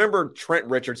I remember Trent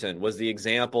Richardson was the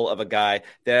example of a guy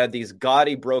that had these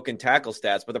gaudy broken tackle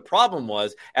stats. But the problem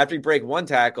was after he break one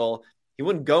tackle, he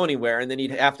wouldn't go anywhere. And then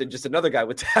he'd have to just another guy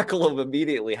would tackle him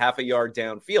immediately half a yard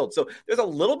downfield. So there's a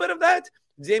little bit of that.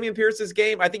 Dameon Pierce's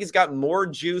game, I think he's got more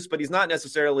juice, but he's not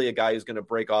necessarily a guy who's going to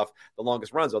break off the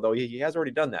longest runs, although he has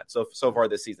already done that so far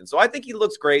this season. So I think he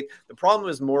looks great. The problem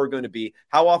is more going to be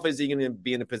how often is he going to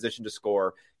be in a position to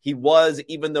score? He was,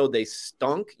 even though they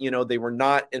stunk, they were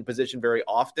not in position very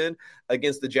often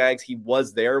against the Jags. He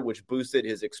was there, which boosted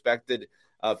his expected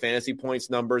fantasy points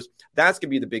numbers. That's going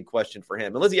to be the big question for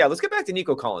him. And let's get back to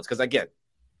Nico Collins, because again,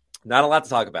 not a lot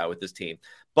to talk about with this team,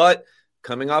 but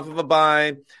coming off of a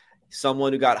bye,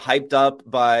 someone who got hyped up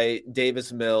by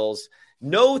Davis Mills,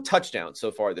 no touchdowns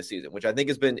so far this season, which I think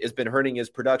has been hurting his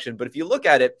production. But if you look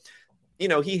at it,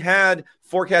 he had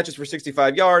 4 catches for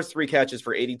 65 yards, 3 catches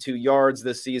for 82 yards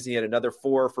this season. He had another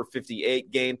 4 for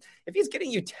 58 game. If he's getting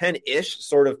you 10-ish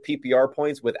sort of PPR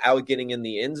points without getting in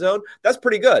the end zone, that's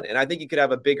pretty good. And I think he could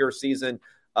have a bigger season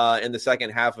in the second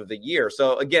half of the year.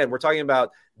 So again, we're talking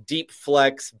about deep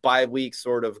flex bye week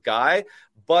sort of guy,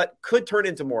 but could turn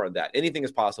into more of that. Anything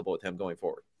is possible with him going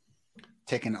forward.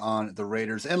 Taking on the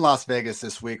Raiders in Las Vegas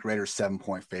this week. Raiders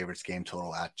 7-point favorites, game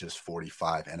total at just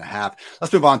 45.5.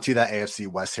 Let's move on to that AFC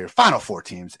West here. Final 4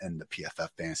 teams in the PFF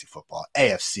Fantasy Football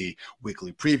AFC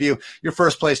Weekly Preview. Your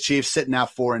first place Chiefs sitting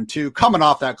at 4-2, coming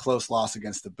off that close loss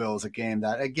against the Bills, a game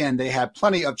that, again, they had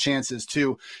plenty of chances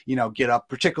to, get up,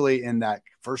 particularly in that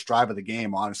first drive of the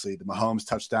game. Honestly, the Mahomes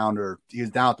touchdown, or he was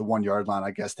down at the 1 yard line,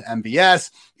 I guess, to MVS,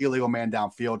 illegal man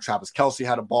downfield. Travis Kelce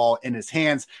had a ball in his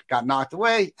hands, got knocked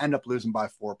away, end up losing by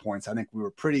 4 points. I think we were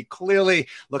pretty clearly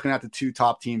looking at the 2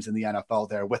 top teams in the NFL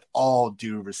there, with all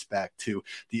due respect to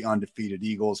the undefeated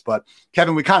Eagles. But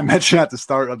Kevin, we kind of mentioned at the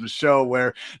start of the show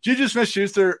where Juju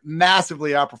Smith-Schuster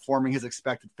massively outperforming his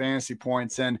expected fantasy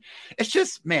points. And it's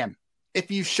just, man, if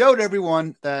you showed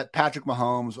everyone that Patrick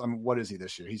Mahomes, what is he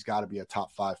this year? He's got to be a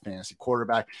top 5 fantasy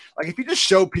quarterback. Like, if you just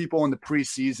show people in the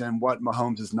preseason what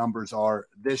Mahomes' numbers are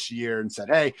this year and said,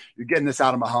 hey, you're getting this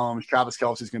out of Mahomes, Travis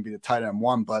Kelce is going to be the tight end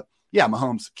 1, but yeah,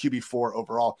 Mahomes QB4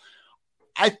 overall.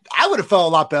 I would have felt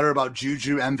a lot better about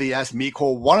Juju, MVS,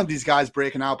 Mecole, one of these guys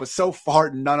breaking out, but so far,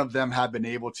 none of them have been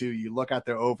able to. You look at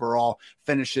their overall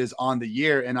finishes on the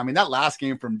year, and that last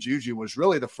game from Juju was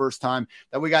really the first time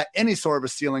that we got any sort of a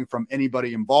ceiling from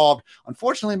anybody involved.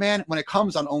 Unfortunately, man, when it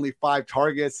comes on only 5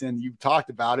 targets, and you've talked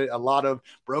about it, a lot of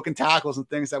broken tackles and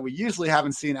things that we usually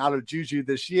haven't seen out of Juju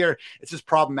this year, it's just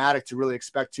problematic to really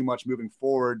expect too much moving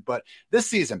forward. But this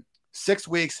season, 6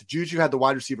 weeks, Juju had the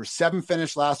wide receiver 7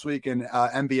 finish last week, and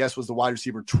MVS was the wide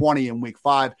receiver 20 in week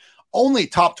 5. Only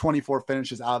top 24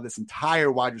 finishes out of this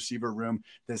entire wide receiver room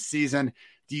this season.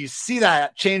 Do you see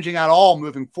that changing at all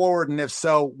moving forward? And if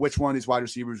so, which one of these wide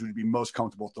receivers would you be most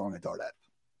comfortable throwing a dart at?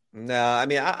 No,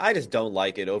 I just don't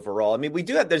like it overall. We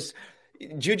do have this.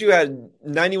 Juju had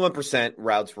 91%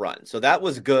 routes run. So that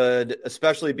was good,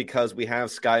 especially because we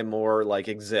have Sky Moore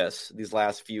exists these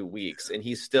last few weeks, and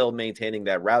he's still maintaining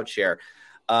that route share.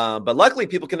 But luckily,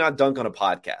 people cannot dunk on a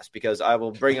podcast, because I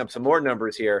will bring up some more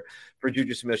numbers here for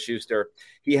Juju Smith-Schuster.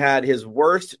 He had his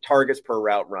worst targets per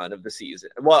route run of the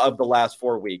season, of the last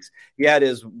 4 weeks. He had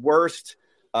his worst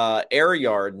air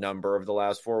yard number of the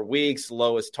last 4 weeks,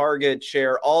 lowest target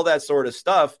share, all that sort of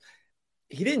stuff.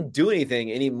 He didn't do anything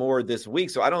anymore this week.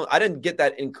 So I didn't get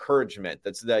that encouragement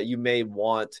that you may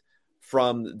want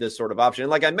from this sort of option. And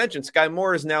like I mentioned, Sky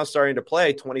Moore is now starting to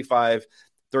play 25,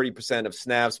 30% of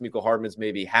snaps. Mecole Hardman's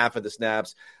maybe half of the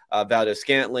snaps.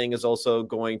 Valdez-Scantling is also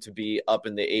going to be up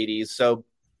in the 80s. So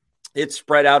it's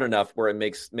spread out enough where it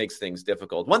makes things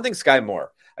difficult. One thing, Sky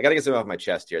Moore, I got to get something off my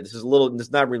chest here. This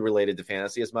is not really related to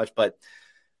fantasy as much, but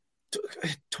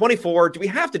 24, do we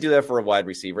have to do that for a wide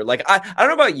receiver? I don't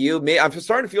know about you. I'm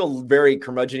starting to feel very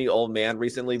curmudgeon-y old man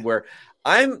recently, where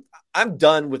I'm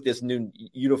done with this new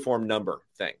uniform number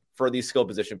thing for these skill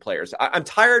position players. I'm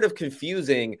tired of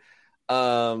confusing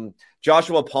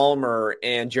Joshua Palmer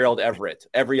and Gerald Everett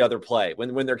every other play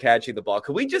when they're catching the ball.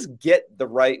 Could we just get the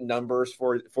right numbers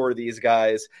for these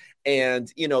guys?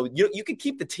 And, you could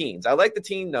keep the teens. I like the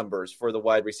teen numbers for the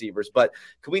wide receivers, but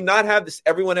could we not have this?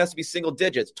 Everyone has to be single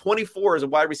digits. 24 as a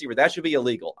wide receiver. That should be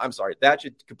illegal. I'm sorry. That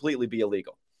should completely be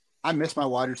illegal. I miss my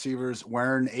wide receivers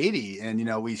wearing 80. And,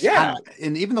 Yeah.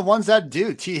 and even the ones that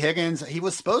do, T. Higgins, he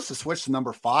was supposed to switch to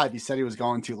number 5. He said he was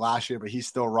going to last year, but he's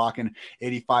still rocking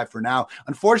 85 for now.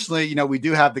 Unfortunately, we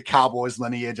do have the Cowboys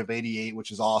lineage of 88,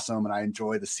 which is awesome. And I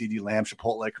enjoy the CD Lamb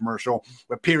Chipotle commercial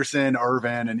with Pearson,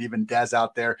 Irvin, and even Dez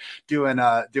out there doing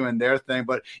their thing.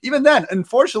 But even then,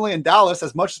 unfortunately, in Dallas,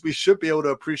 as much as we should be able to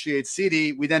appreciate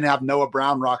CD, we then have Noah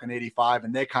Brown rocking 85,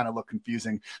 and they kind of look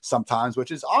confusing sometimes, which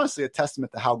is honestly a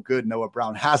testament to how good Noah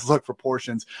Brown has looked for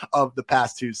portions of the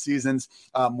past 2 seasons.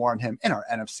 More on him in our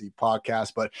NFC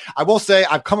podcast. But I will say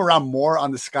I've come around more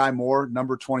on the Sky Moore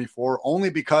number 24, only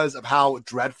because of how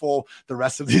dreadful the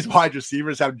rest of these wide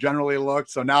receivers have generally looked.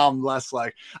 So now I'm less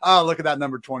like, oh, look at that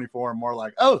number 24, and more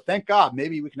like, oh, thank God,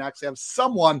 maybe we can actually have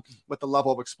someone with the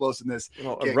level of explosiveness.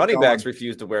 Running backs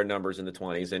refuse to wear numbers in the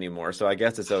 20s anymore, so I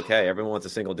guess it's okay. Everyone wants a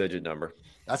single-digit number.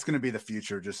 That's going to be the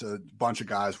future, just a bunch of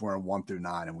guys wearing 1 through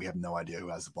 9, and we have no idea who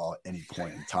has the ball at any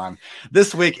point in time.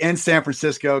 This week in San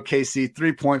Francisco, KC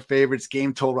 3-point favorites,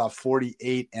 game total about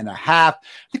 48.5. I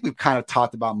think we've kind of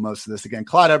talked about most of this. Again,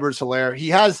 Clyde Edwards-Helaire, he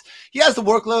has the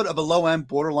workload of a low-end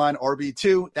borderline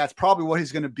RB2. That's probably what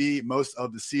he's going to be most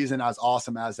of the season, as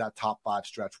awesome as that top 5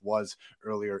 stretch was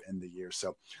earlier in the year.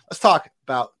 So let's talk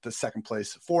about the second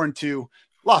place, 4-2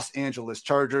 Los Angeles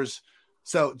Chargers.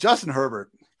 So Justin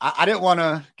Herbert, I didn't want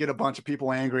to get a bunch of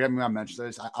people angry. I mean, I mentioned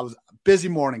this. I was busy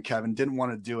morning, Kevin. Didn't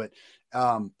want to do it.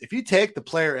 If you take the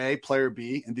player A, player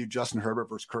B, and do Justin Herbert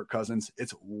versus Kirk Cousins,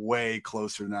 it's way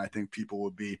closer than I think people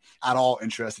would be at all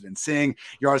interested in seeing.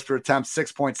 Yards per attempt,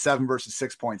 6.7 versus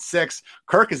 6.6.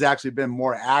 Kirk has actually been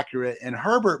more accurate. And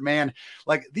Herbert, man,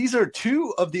 like these are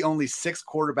 2 of the only 6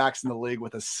 quarterbacks in the league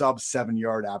with a sub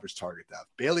 7-yard average target depth.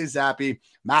 Bailey Zappi,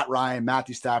 Matt Ryan,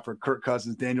 Matthew Stafford, Kirk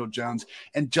Cousins, Daniel Jones,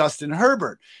 and Justin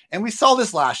Herbert. And we saw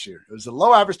this last year. It was a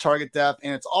low average target depth,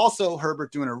 and it's also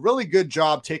Herbert doing a really good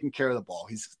job taking care of the ball.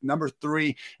 He's number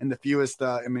 3 in the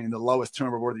the lowest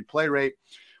turnover worthy play rate,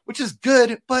 which is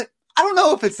good, but I don't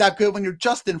know if it's that good when you're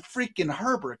Justin freaking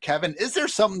Herbert, Kevin. Is there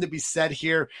something to be said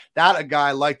here that a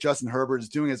guy like Justin Herbert is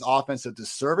doing his offense a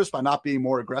disservice by not being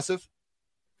more aggressive?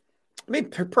 I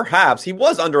mean, perhaps he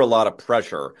was under a lot of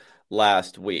pressure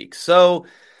last week. So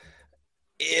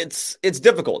it's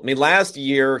difficult. I mean, last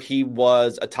year he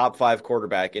was a top 5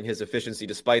 quarterback in his efficiency,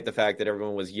 despite the fact that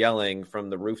everyone was yelling from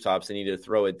the rooftops and needed to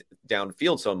throw it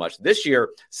downfield so much. This year,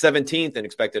 17th in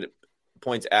expected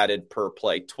points added per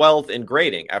play, 12th in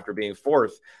grading after being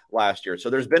 4th last year.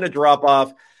 So there's been a drop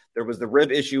off. There was the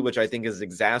rib issue, which I think has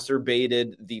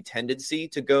exacerbated the tendency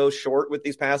to go short with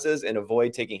these passes and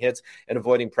avoid taking hits and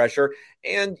avoiding pressure.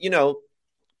 And,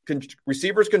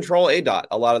 receivers control ADOT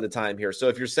a lot of the time here. So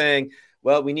if you're saying,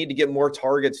 well, we need to get more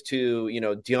targets to,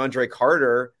 DeAndre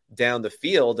Carter down the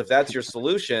field, if that's your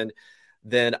solution,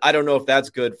 then I don't know if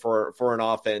that's good for an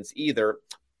offense either.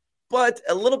 But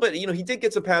a little bit, he did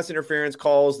get some pass interference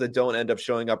calls that don't end up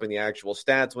showing up in the actual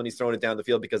stats when he's throwing it down the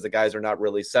field because the guys are not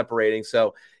really separating.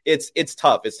 So it's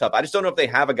tough. It's tough. I just don't know if they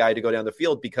have a guy to go down the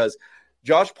field because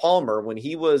Josh Palmer, when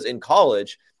he was in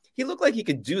college, he looked like he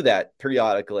could do that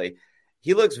periodically.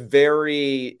 He looks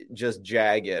very just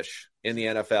jaggish in the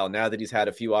NFL now that he's had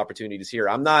a few opportunities here.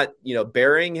 I'm not,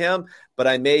 burying him, but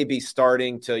I may be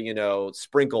starting to,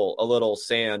 sprinkle a little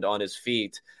sand on his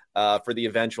feet for the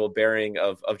eventual burying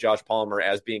of Josh Palmer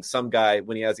as being some guy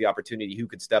when he has the opportunity who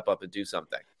could step up and do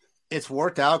something. It's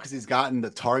worked out because he's gotten the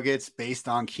targets based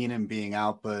on Keenan being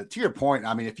out. But to your point,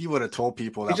 I mean, if you would have told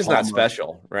people that he's just Palmer, not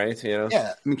special, right? Yeah.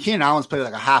 I mean, Keenan Allen's played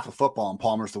like a half of football and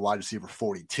Palmer's the wide receiver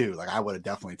 42. Like I would have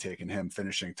definitely taken him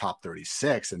finishing top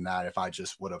 36 in that if I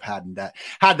just would have had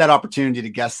that opportunity to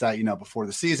guess that, before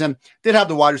the season. Did have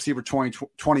the wide receiver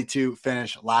 22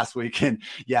 finish last week. And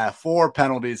 4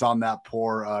 penalties on that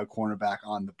poor cornerback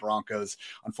on the Broncos.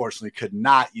 Unfortunately could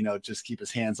not, just keep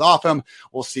his hands off him.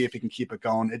 We'll see if he can keep it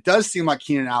going. It does seem like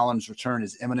Keenan Allen's return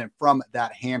is imminent from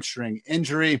that hamstring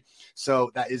injury. So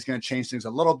that is going to change things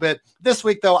a little bit. This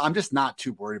week, though, I'm just not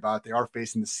too worried about it. They are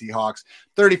facing the Seahawks,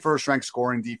 31st ranked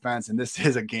scoring defense, and this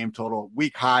is a game total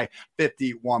week high,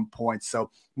 51 points. So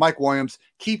Mike Williams,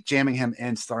 keep jamming him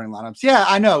in starting lineups. Yeah,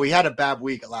 I know he had a bad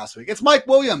week last week. It's Mike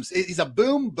Williams. He's a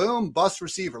boom, bust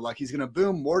receiver. Like he's going to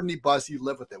boom more than he busts. You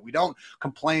live with it. We don't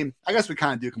complain. I guess we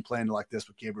kind of do complain like this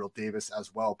with Gabriel Davis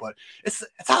as well, but it's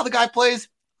how the guy plays.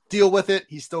 Deal with it.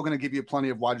 He's still going to give you plenty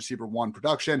of wide receiver 1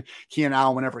 production. Keenan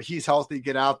Allen, whenever he's healthy,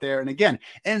 get out there. And again,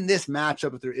 in this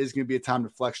matchup, if there is going to be a time to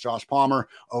flex Josh Palmer,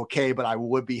 okay, but I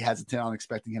would be hesitant on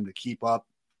expecting him to keep up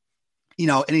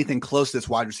anything close to this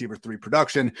wide receiver 3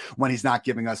 production when he's not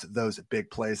giving us those big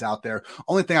plays out there.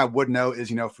 Only thing I would note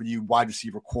is, for you wide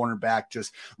receiver cornerback,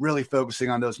 just really focusing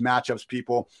on those matchups,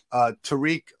 people.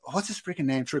 Tariq, what's his freaking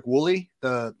name? Tariq Woolley?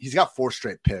 He's got 4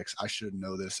 straight picks. I should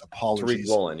know this. Apologies. Tariq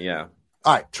Woolen, yeah.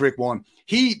 All right, Tariq Woolen.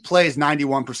 He plays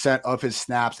 91% of his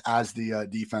snaps as the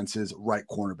defense's right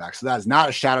cornerback. So that is not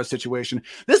a shadow situation.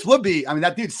 This would be,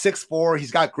 that dude's 6'4".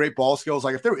 He's got great ball skills.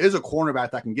 Like, if there is a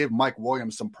cornerback that can give Mike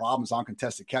Williams some problems on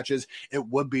contested catches, it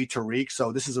would be Tariq.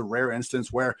 So this is a rare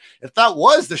instance where if that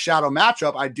was the shadow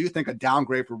matchup, I do think a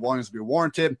downgrade for Williams would be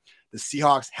warranted. The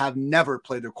Seahawks have never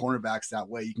played their cornerbacks that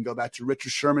way. You can go back to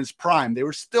Richard Sherman's prime. They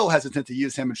were still hesitant to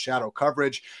use him in shadow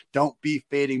coverage. Don't be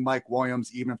fading Mike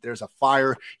Williams. Even if there's a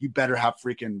fire, you better have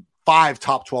freaking 5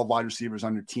 top 12 wide receivers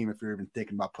on your team if you're even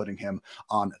thinking about putting him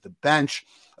on the bench.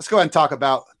 Let's go ahead and talk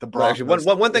about the Broncos.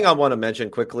 Actually, one thing I want to mention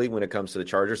quickly when it comes to the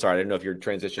Chargers. Sorry, I didn't know if you're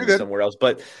transitioning somewhere else,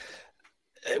 but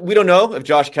we don't know if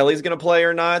Josh Kelly's going to play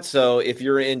or not. So if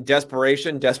you're in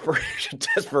desperation mode,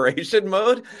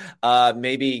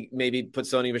 maybe put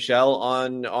Sony Michel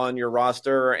on your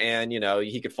roster, and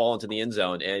he could fall into the end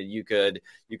zone, and you could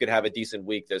have a decent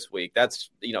week this week. That's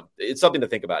it's something to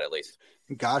think about at least.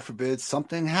 God forbid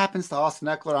something happens to Austin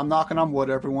Eckler. I'm knocking on wood,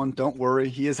 everyone. Don't worry.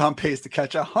 He is on pace to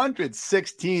catch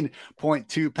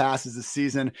 116.2 passes this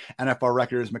season. NFL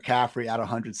record is McCaffrey at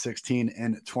 116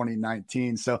 in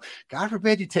 2019. So God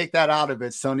forbid you take that out of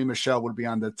it. Sony Michel would be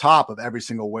on the top of every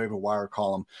single waiver wire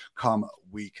column come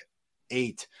week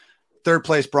 8. Third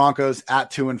place Broncos at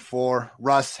 2-4.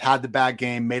 Russ had the bad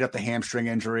game, made up the hamstring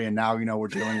injury, and now we're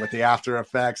dealing with the after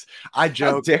effects. I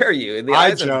joke. How dare you? In the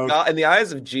eyes of God, in the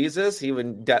eyes of Jesus, he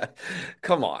would.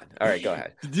 Come on. All right, go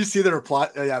ahead. Did you see the reply?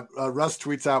 Russ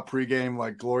tweets out pregame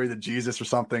like "Glory to Jesus" or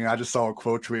something. I just saw a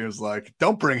quote tweet. It was like,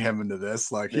 "Don't bring him into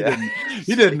this." Like he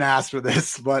didn't ask for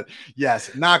this, but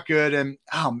yes, not good. And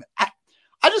I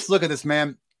just look at this,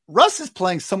 man. Russ is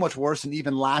playing so much worse than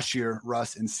even last year,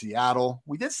 Russ in Seattle.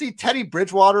 We did see Teddy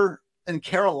Bridgewater in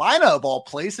Carolina, of all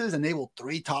places, enabled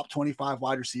 3 top 25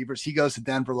 wide receivers. He goes to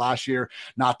Denver last year,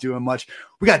 not doing much.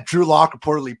 We got Drew Lock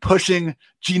reportedly pushing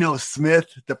Geno Smith,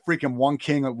 the freaking one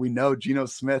king that we know, Geno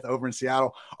Smith over in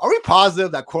Seattle. Are we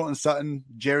positive that Cortland Sutton,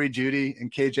 Jerry Jeudy,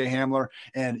 and KJ Hamler,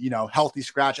 and, healthy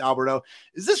scratch Alberto,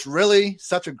 is this really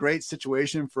such a great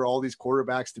situation for all these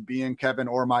quarterbacks to be in, Kevin?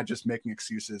 Or am I just making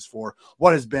excuses for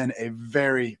what has been a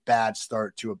very bad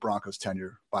start to a Broncos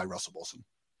tenure by Russell Wilson?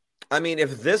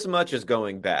 If this much is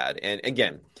going bad, and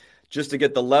again, just to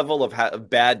get the level of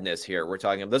badness here, we're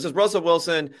talking about, this is Russell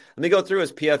Wilson. Let me go through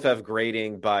his PFF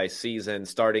grading by season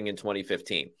starting in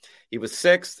 2015. He was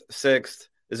 6th, this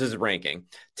is his ranking,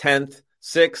 10th,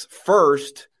 6th,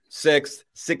 1st, 6th,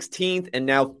 16th, and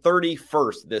now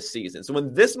 31st this season. So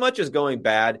when this much is going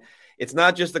bad, it's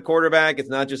not just the quarterback, it's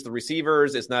not just the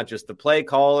receivers, it's not just the play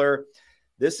caller.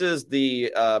 This is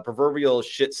the proverbial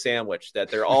shit sandwich that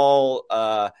they're all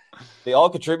they all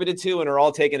contributed to and are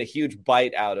all taking a huge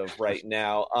bite out of right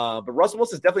now. But Russell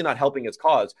Wilson is definitely not helping his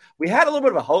cause. We had a little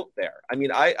bit of a hope there.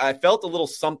 I felt a little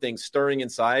something stirring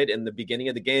inside in the beginning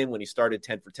of the game when he started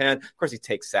 10 for 10. Of course, he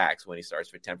takes sacks when he starts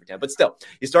for 10 for 10, but still,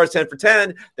 he starts 10 for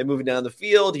 10. They're moving down the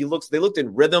field. They looked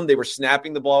in rhythm. They were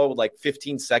snapping the ball with like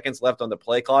 15 seconds left on the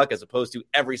play clock, as opposed to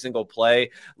every single play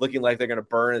looking like they're going to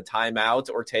burn a timeout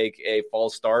or take a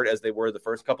false start as they were the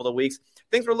first couple of weeks.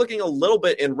 Things were looking a little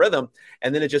bit in rhythm,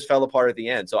 and then it just fell apart at the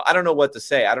end. So I don't know what to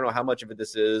say. I don't know how much of it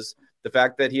this is the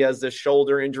fact that he has this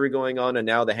shoulder injury going on, and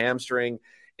now the hamstring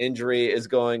injury is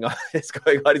going on. It's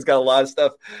going on. He's got a lot of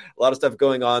stuff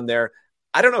going on there.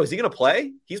 I don't know. Is he going to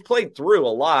play? He's played through a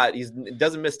lot. He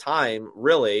doesn't miss time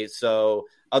really. So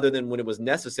other than when it was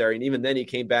necessary, and even then he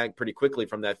came back pretty quickly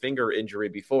from that finger injury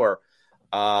before.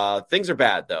 Things are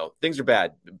bad, though. Things are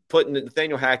bad. Putting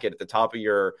Nathaniel Hackett at the top of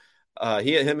your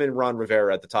him and Ron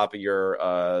Rivera at the top of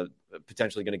your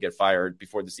potentially going to get fired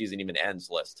before the season even ends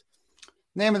list.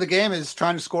 Name of the game is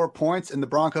trying to score points, and the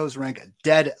Broncos rank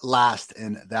dead last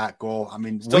in that goal.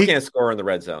 Still can't score in the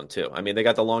red zone too. They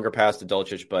got the longer pass to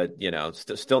Dulcich, but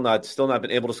still not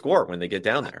been able to score when they get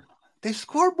down there. They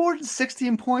scored more than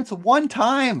 16 points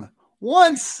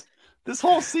once this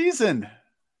whole season.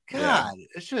 God,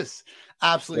 It's just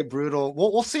absolutely brutal.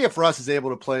 We'll see if Russ is able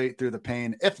to play through the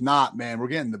pain. If not, man, we're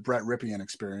getting the Brett Rypien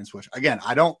experience, which, again,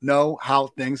 I don't know how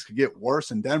things could get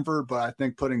worse in Denver, but I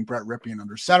think putting Brett Rypien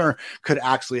under center could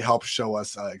actually help show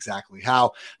us exactly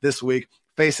how this week.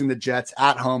 facing the Jets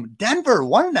at home. Denver,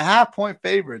 1.5-point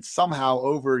favorites somehow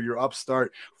over your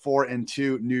upstart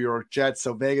 4-2 New York Jets.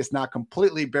 So Vegas not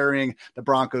completely burying the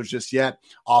Broncos just yet.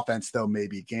 Offense, though,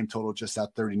 maybe. Game total just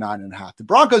at 39.5. The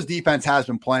Broncos defense has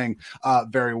been playing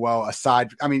very well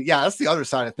aside. I mean, yeah, that's the other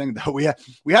side of the thing, though. We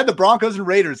had the Broncos and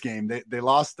Raiders game. They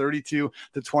lost 32-23.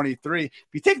 If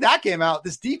you take that game out,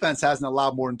 this defense hasn't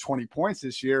allowed more than 20 points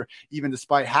this year, even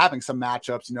despite having some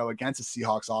matchups, against the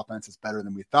Seahawks offense is better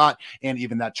than we thought. And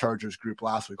even that Chargers group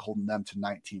last week holding them to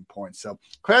 19 points. So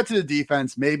credit to the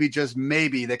defense. Maybe, just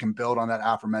maybe, they can build on that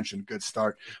aforementioned good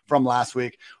start from last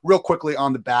week. Real quickly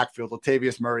on the backfield,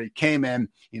 Latavius Murray came in.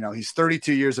 He's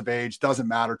 32 years of age. Doesn't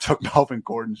matter. Took Melvin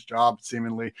Gordon's job,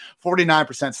 seemingly.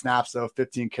 49% snaps, though.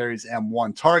 15 carries and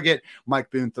 1 target. Mike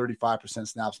Boone, 35%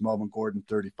 snaps. Melvin Gordon,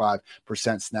 35%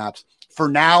 snaps. For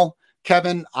now,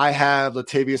 Kevin, I have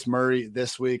Latavius Murray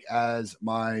this week as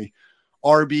my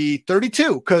RB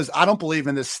 32 because I don't believe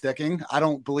in this sticking. I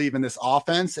don't believe in this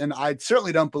offense, and I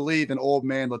certainly don't believe in old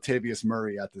man Latavius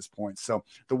Murray at this point. So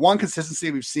the one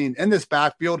consistency we've seen in this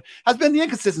backfield has been the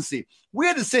inconsistency. We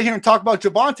had to sit here and talk about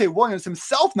Javonte Williams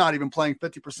himself not even playing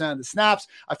 50% of the snaps.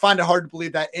 I find it hard to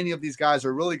believe that any of these guys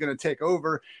are really going to take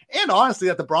over, and honestly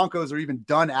that the Broncos are even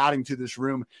done adding to this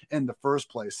room in the first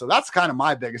place. So that's kind of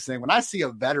my biggest thing. When I see a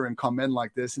veteran come in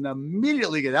like this and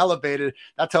immediately get elevated,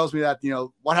 that tells me that,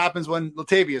 what happens when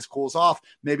Latavius cools off,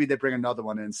 maybe they bring another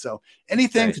one in. So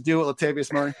anything to do with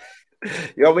Latavius Murray?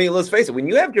 Let's face it, when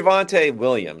you have Javonte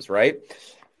Williams, right?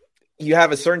 You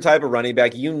have a certain type of running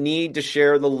back. You need to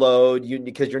share the load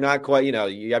because you're not quite, you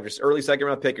have your early second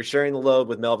round pick. You're sharing the load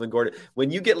with Melvin Gordon. When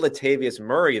you get Latavius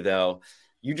Murray, though,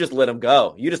 you just let him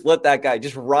go. You just let that guy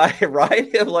just ride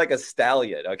him like a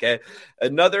stallion. Okay.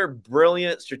 Another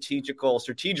brilliant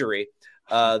strategery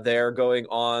there going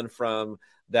on from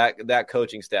that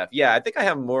coaching staff. Yeah. I think I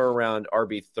have more around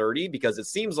RB 30 because it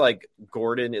seems like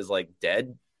Gordon is like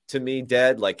dead. To me,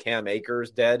 dead, like Cam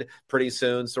Akers dead pretty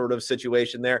soon sort of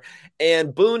situation there.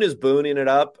 And Boone is booning it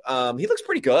up. He looks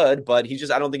pretty good, but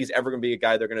I don't think he's ever going to be a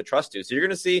guy they're going to trust to. So you're going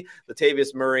to see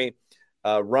Latavius Murray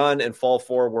run and fall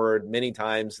forward many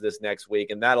times this next week,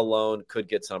 and that alone could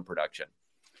get some production.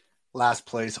 Last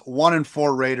place,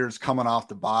 1-4 Raiders coming off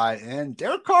the bye, and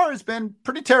Derek Carr has been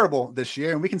pretty terrible this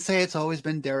year, and we can say it's always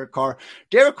been Derek Carr.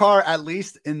 Derek Carr, at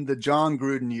least in the John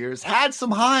Gruden years, had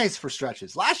some highs for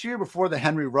stretches. Last year, before the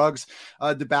Henry Ruggs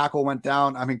debacle went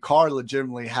down, I mean, Carr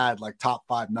legitimately had like top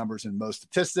 5 numbers in most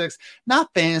statistics,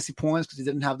 not fantasy points because he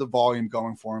didn't have the volume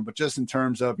going for him, but just in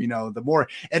terms of, the more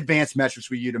advanced metrics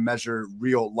we use to measure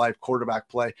real life quarterback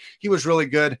play, he was really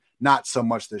good. Not so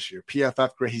much this year.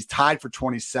 PFF grade, he's tied for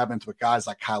 27th with guys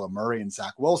like Kyler Murray and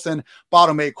Zach Wilson.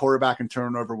 Bottom 8 quarterback and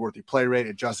turnover worthy play rate,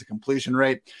 adjusted completion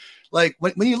rate. Like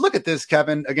when you look at this,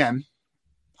 Kevin, again,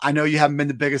 I know you haven't been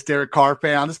the biggest Derek Carr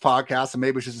fan on this podcast, and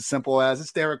maybe it's just as simple as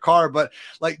it's Derek Carr, but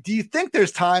do you think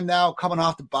there's time now coming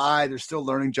off the bye? They're still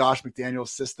learning Josh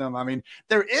McDaniel's system. I mean,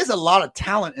 there is a lot of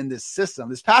talent in this system.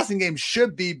 This passing game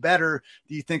should be better.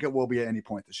 Do you think it will be at any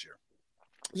point this year?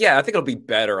 Yeah, I think it'll be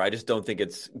better. I just don't think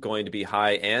it's going to be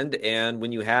high end. And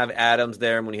when you have Adams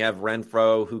there, and when you have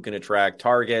Renfro who can attract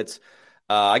targets,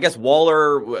 I guess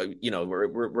Waller,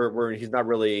 he's not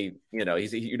really, you're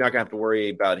not gonna have to worry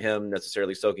about him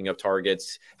necessarily soaking up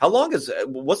targets.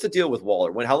 What's the deal with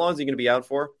Waller? How long is he going to be out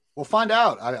for? We'll find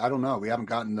out. I don't know. We haven't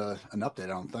gotten an update, I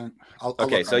don't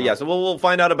think. So we'll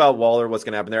find out about Waller, what's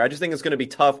going to happen there. I just think it's going to be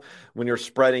tough when you're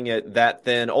spreading it that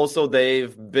thin. Also,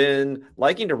 they've been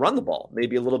liking to run the ball,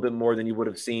 maybe a little bit more than you would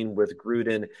have seen with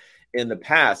Gruden in the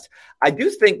past. I do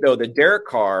think, though, that Derek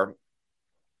Carr,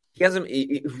 he hasn't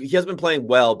been playing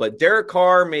well, but Derek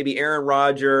Carr, maybe Aaron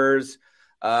Rodgers,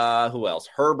 who else?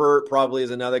 Herbert probably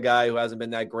is another guy who hasn't been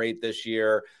that great this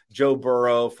year. Joe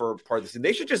Burrow for part of the season.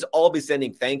 They should just all be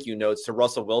sending thank you notes to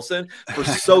Russell Wilson for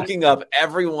soaking up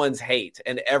everyone's hate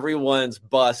and everyone's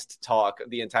bust talk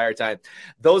the entire time.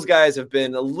 Those guys have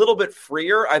been a little bit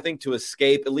freer, I think, to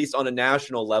escape, at least on a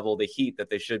national level, the heat that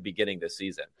they should be getting this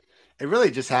season. It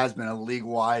really just has been a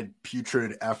league-wide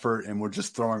putrid effort, and we're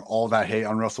just throwing all that hate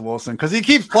on Russell Wilson because he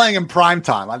keeps playing in prime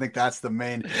time. I think that's the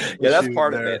main that's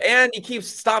part of it. And he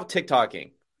stop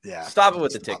TikToking. Yeah. Stop it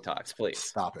with the TikToks, please.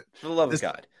 Stop it. For the love of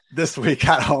God. This week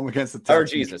at home against the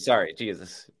Texans.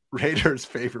 Jesus. Raiders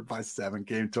favored by 7,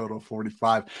 game total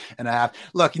 45.5.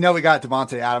 Look, we got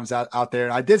Devontae Adams out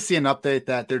there. I did see an update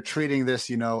that they're treating this,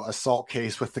 assault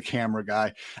case with the camera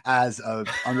guy as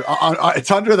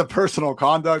it's under the personal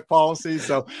conduct policy.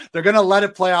 So they're going to let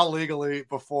it play out legally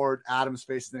before Adams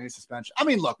faces any suspension. I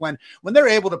mean, look, when they're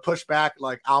able to push back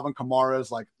like Alvin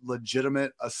Kamara's like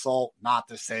legitimate assault, not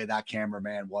to say that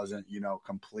cameraman wasn't,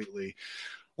 completely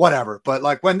whatever. But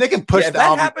like when they can push if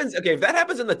that happens, if that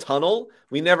happens in the tunnel,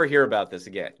 we never hear about this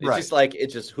again.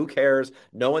 It's just who cares?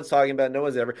 No one's talking about it. No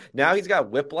one's ever. Now he's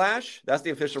got whiplash. That's the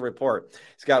official report.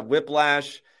 He's got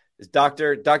whiplash. His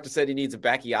doctor said he needs a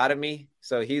backiotomy,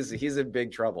 so he's in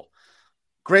big trouble.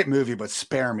 Great movie, but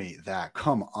spare me that.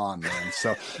 Come on, man.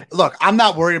 So, look, I'm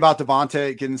not worried about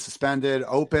Devontae getting suspended.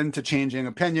 Open to changing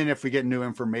opinion if we get new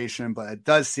information, but it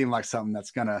does seem like something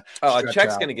that's gonna. A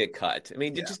check's gonna get cut. I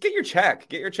mean, just get your check.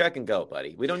 Get your check and go,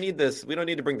 buddy. We don't need this. We don't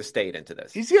need to bring the state into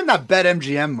this. He's getting that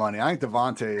BetMGM money. I think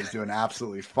Devontae is doing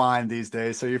absolutely fine these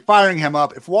days. So you're firing him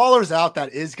up. If Waller's out,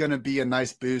 that is going to be a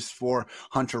nice boost for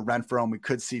Hunter Renfrow, and we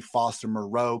could see Foster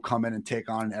Moreau come in and take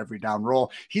on an every down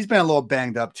role. He's been a little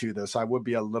banged up too, though, so I would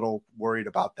be a little worried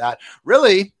about that.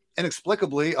 Really,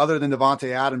 inexplicably, other than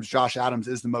Devontae Adams, Josh Adams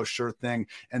is the most sure thing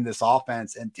in this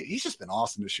offense. And dude, he's just been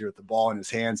awesome this year with the ball in his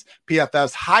hands.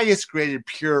 PFF's highest graded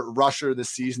pure rusher this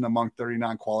season among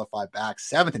 39 qualified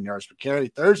backs, 7th in yards per carry,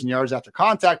 3rd in yards after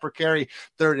contact per carry,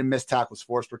 3rd in missed tackles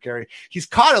forced per carry. He's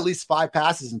caught at least 5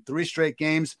 passes in 3 straight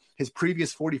games. His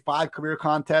previous 45 career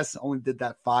contests only did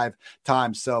that 5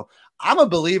 times. So I'm a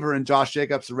believer in Josh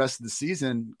Jacobs the rest of the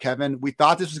season, Kevin. We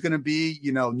thought this was going to be,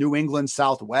 New England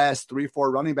Southwest,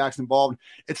 3-4 running backs involved.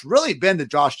 It's really been the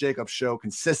Josh Jacobs show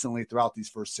consistently throughout these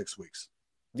first 6 weeks.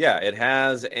 Yeah, it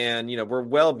has. And, we're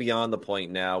well beyond the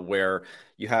point now where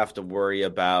you have to worry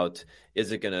about, is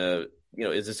this going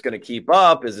to keep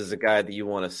up? Is this a guy that you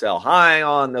want to sell high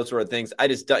on? Those sort of things.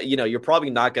 You're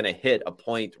probably not going to hit a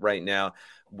point right now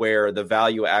where the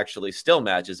value actually still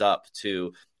matches up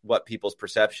to what people's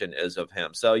perception is of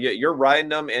him. So you're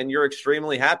riding him and you're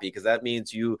extremely happy because that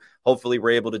means you hopefully were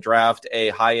able to draft a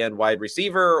high-end wide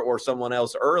receiver or someone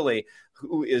else early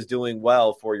who is doing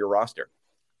well for your roster.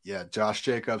 Yeah, Josh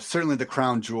Jacobs, certainly the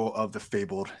crown jewel of the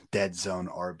fabled dead zone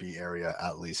RB area,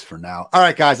 at least for now. All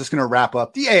right, guys, that's going to wrap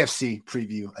up the AFC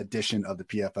preview edition of the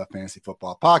PFF Fantasy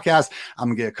Football Podcast. I'm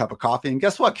going to get a cup of coffee. And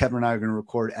guess what? Kevin and I are going to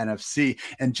record NFC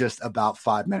in just about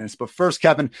 5 minutes. But first,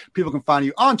 Kevin, people can find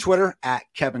you on Twitter at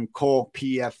Kevin Cole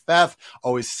PFF,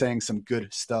 always saying some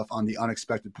good stuff on the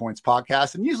Unexpected Points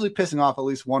podcast and usually pissing off at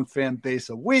least one fan base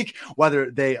a week, whether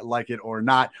they like it or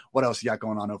not. What else you got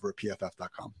going on over at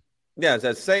PFF.com? Yeah, it's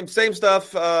that same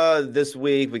stuff this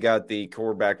week. We got the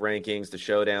quarterback rankings, the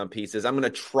showdown pieces. I'm going to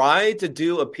try to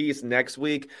do a piece next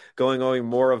week going over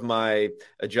more of my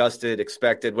adjusted,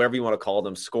 expected, whatever you want to call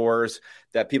them, scores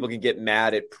that people can get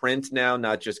mad at print now,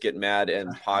 not just get mad in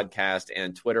podcast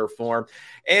and Twitter form.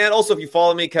 And also, if you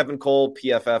follow me, Kevin Cole,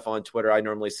 PFF on Twitter, I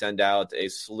normally send out a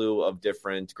slew of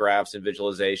different graphs and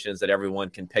visualizations that everyone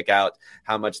can pick out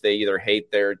how much they either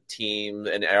hate their team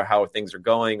and how things are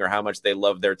going or how much they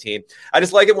love their team. I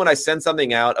just like it when I send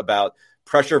something out about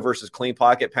pressure versus clean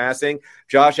pocket passing.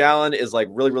 Josh Allen is like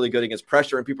really, really good against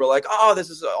pressure. And people are like, oh,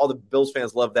 this is all the Bills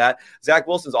fans love that. Zach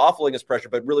Wilson's awful against pressure,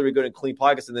 but really, really good in clean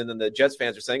pockets. And then the Jets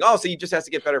fans are saying, oh, so he just has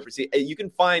to get better. See, you can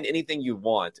find anything you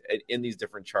want in these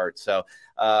different charts. So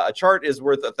a chart is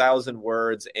worth 1,000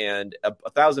 words and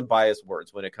 1,000 biased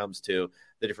words when it comes to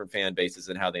the different fan bases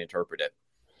and how they interpret it.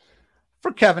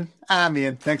 For Kevin, I'm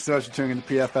Ian. Thanks so much for tuning in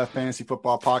to PFF Fantasy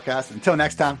Football Podcast. Until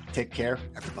next time, take care,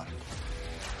 everybody.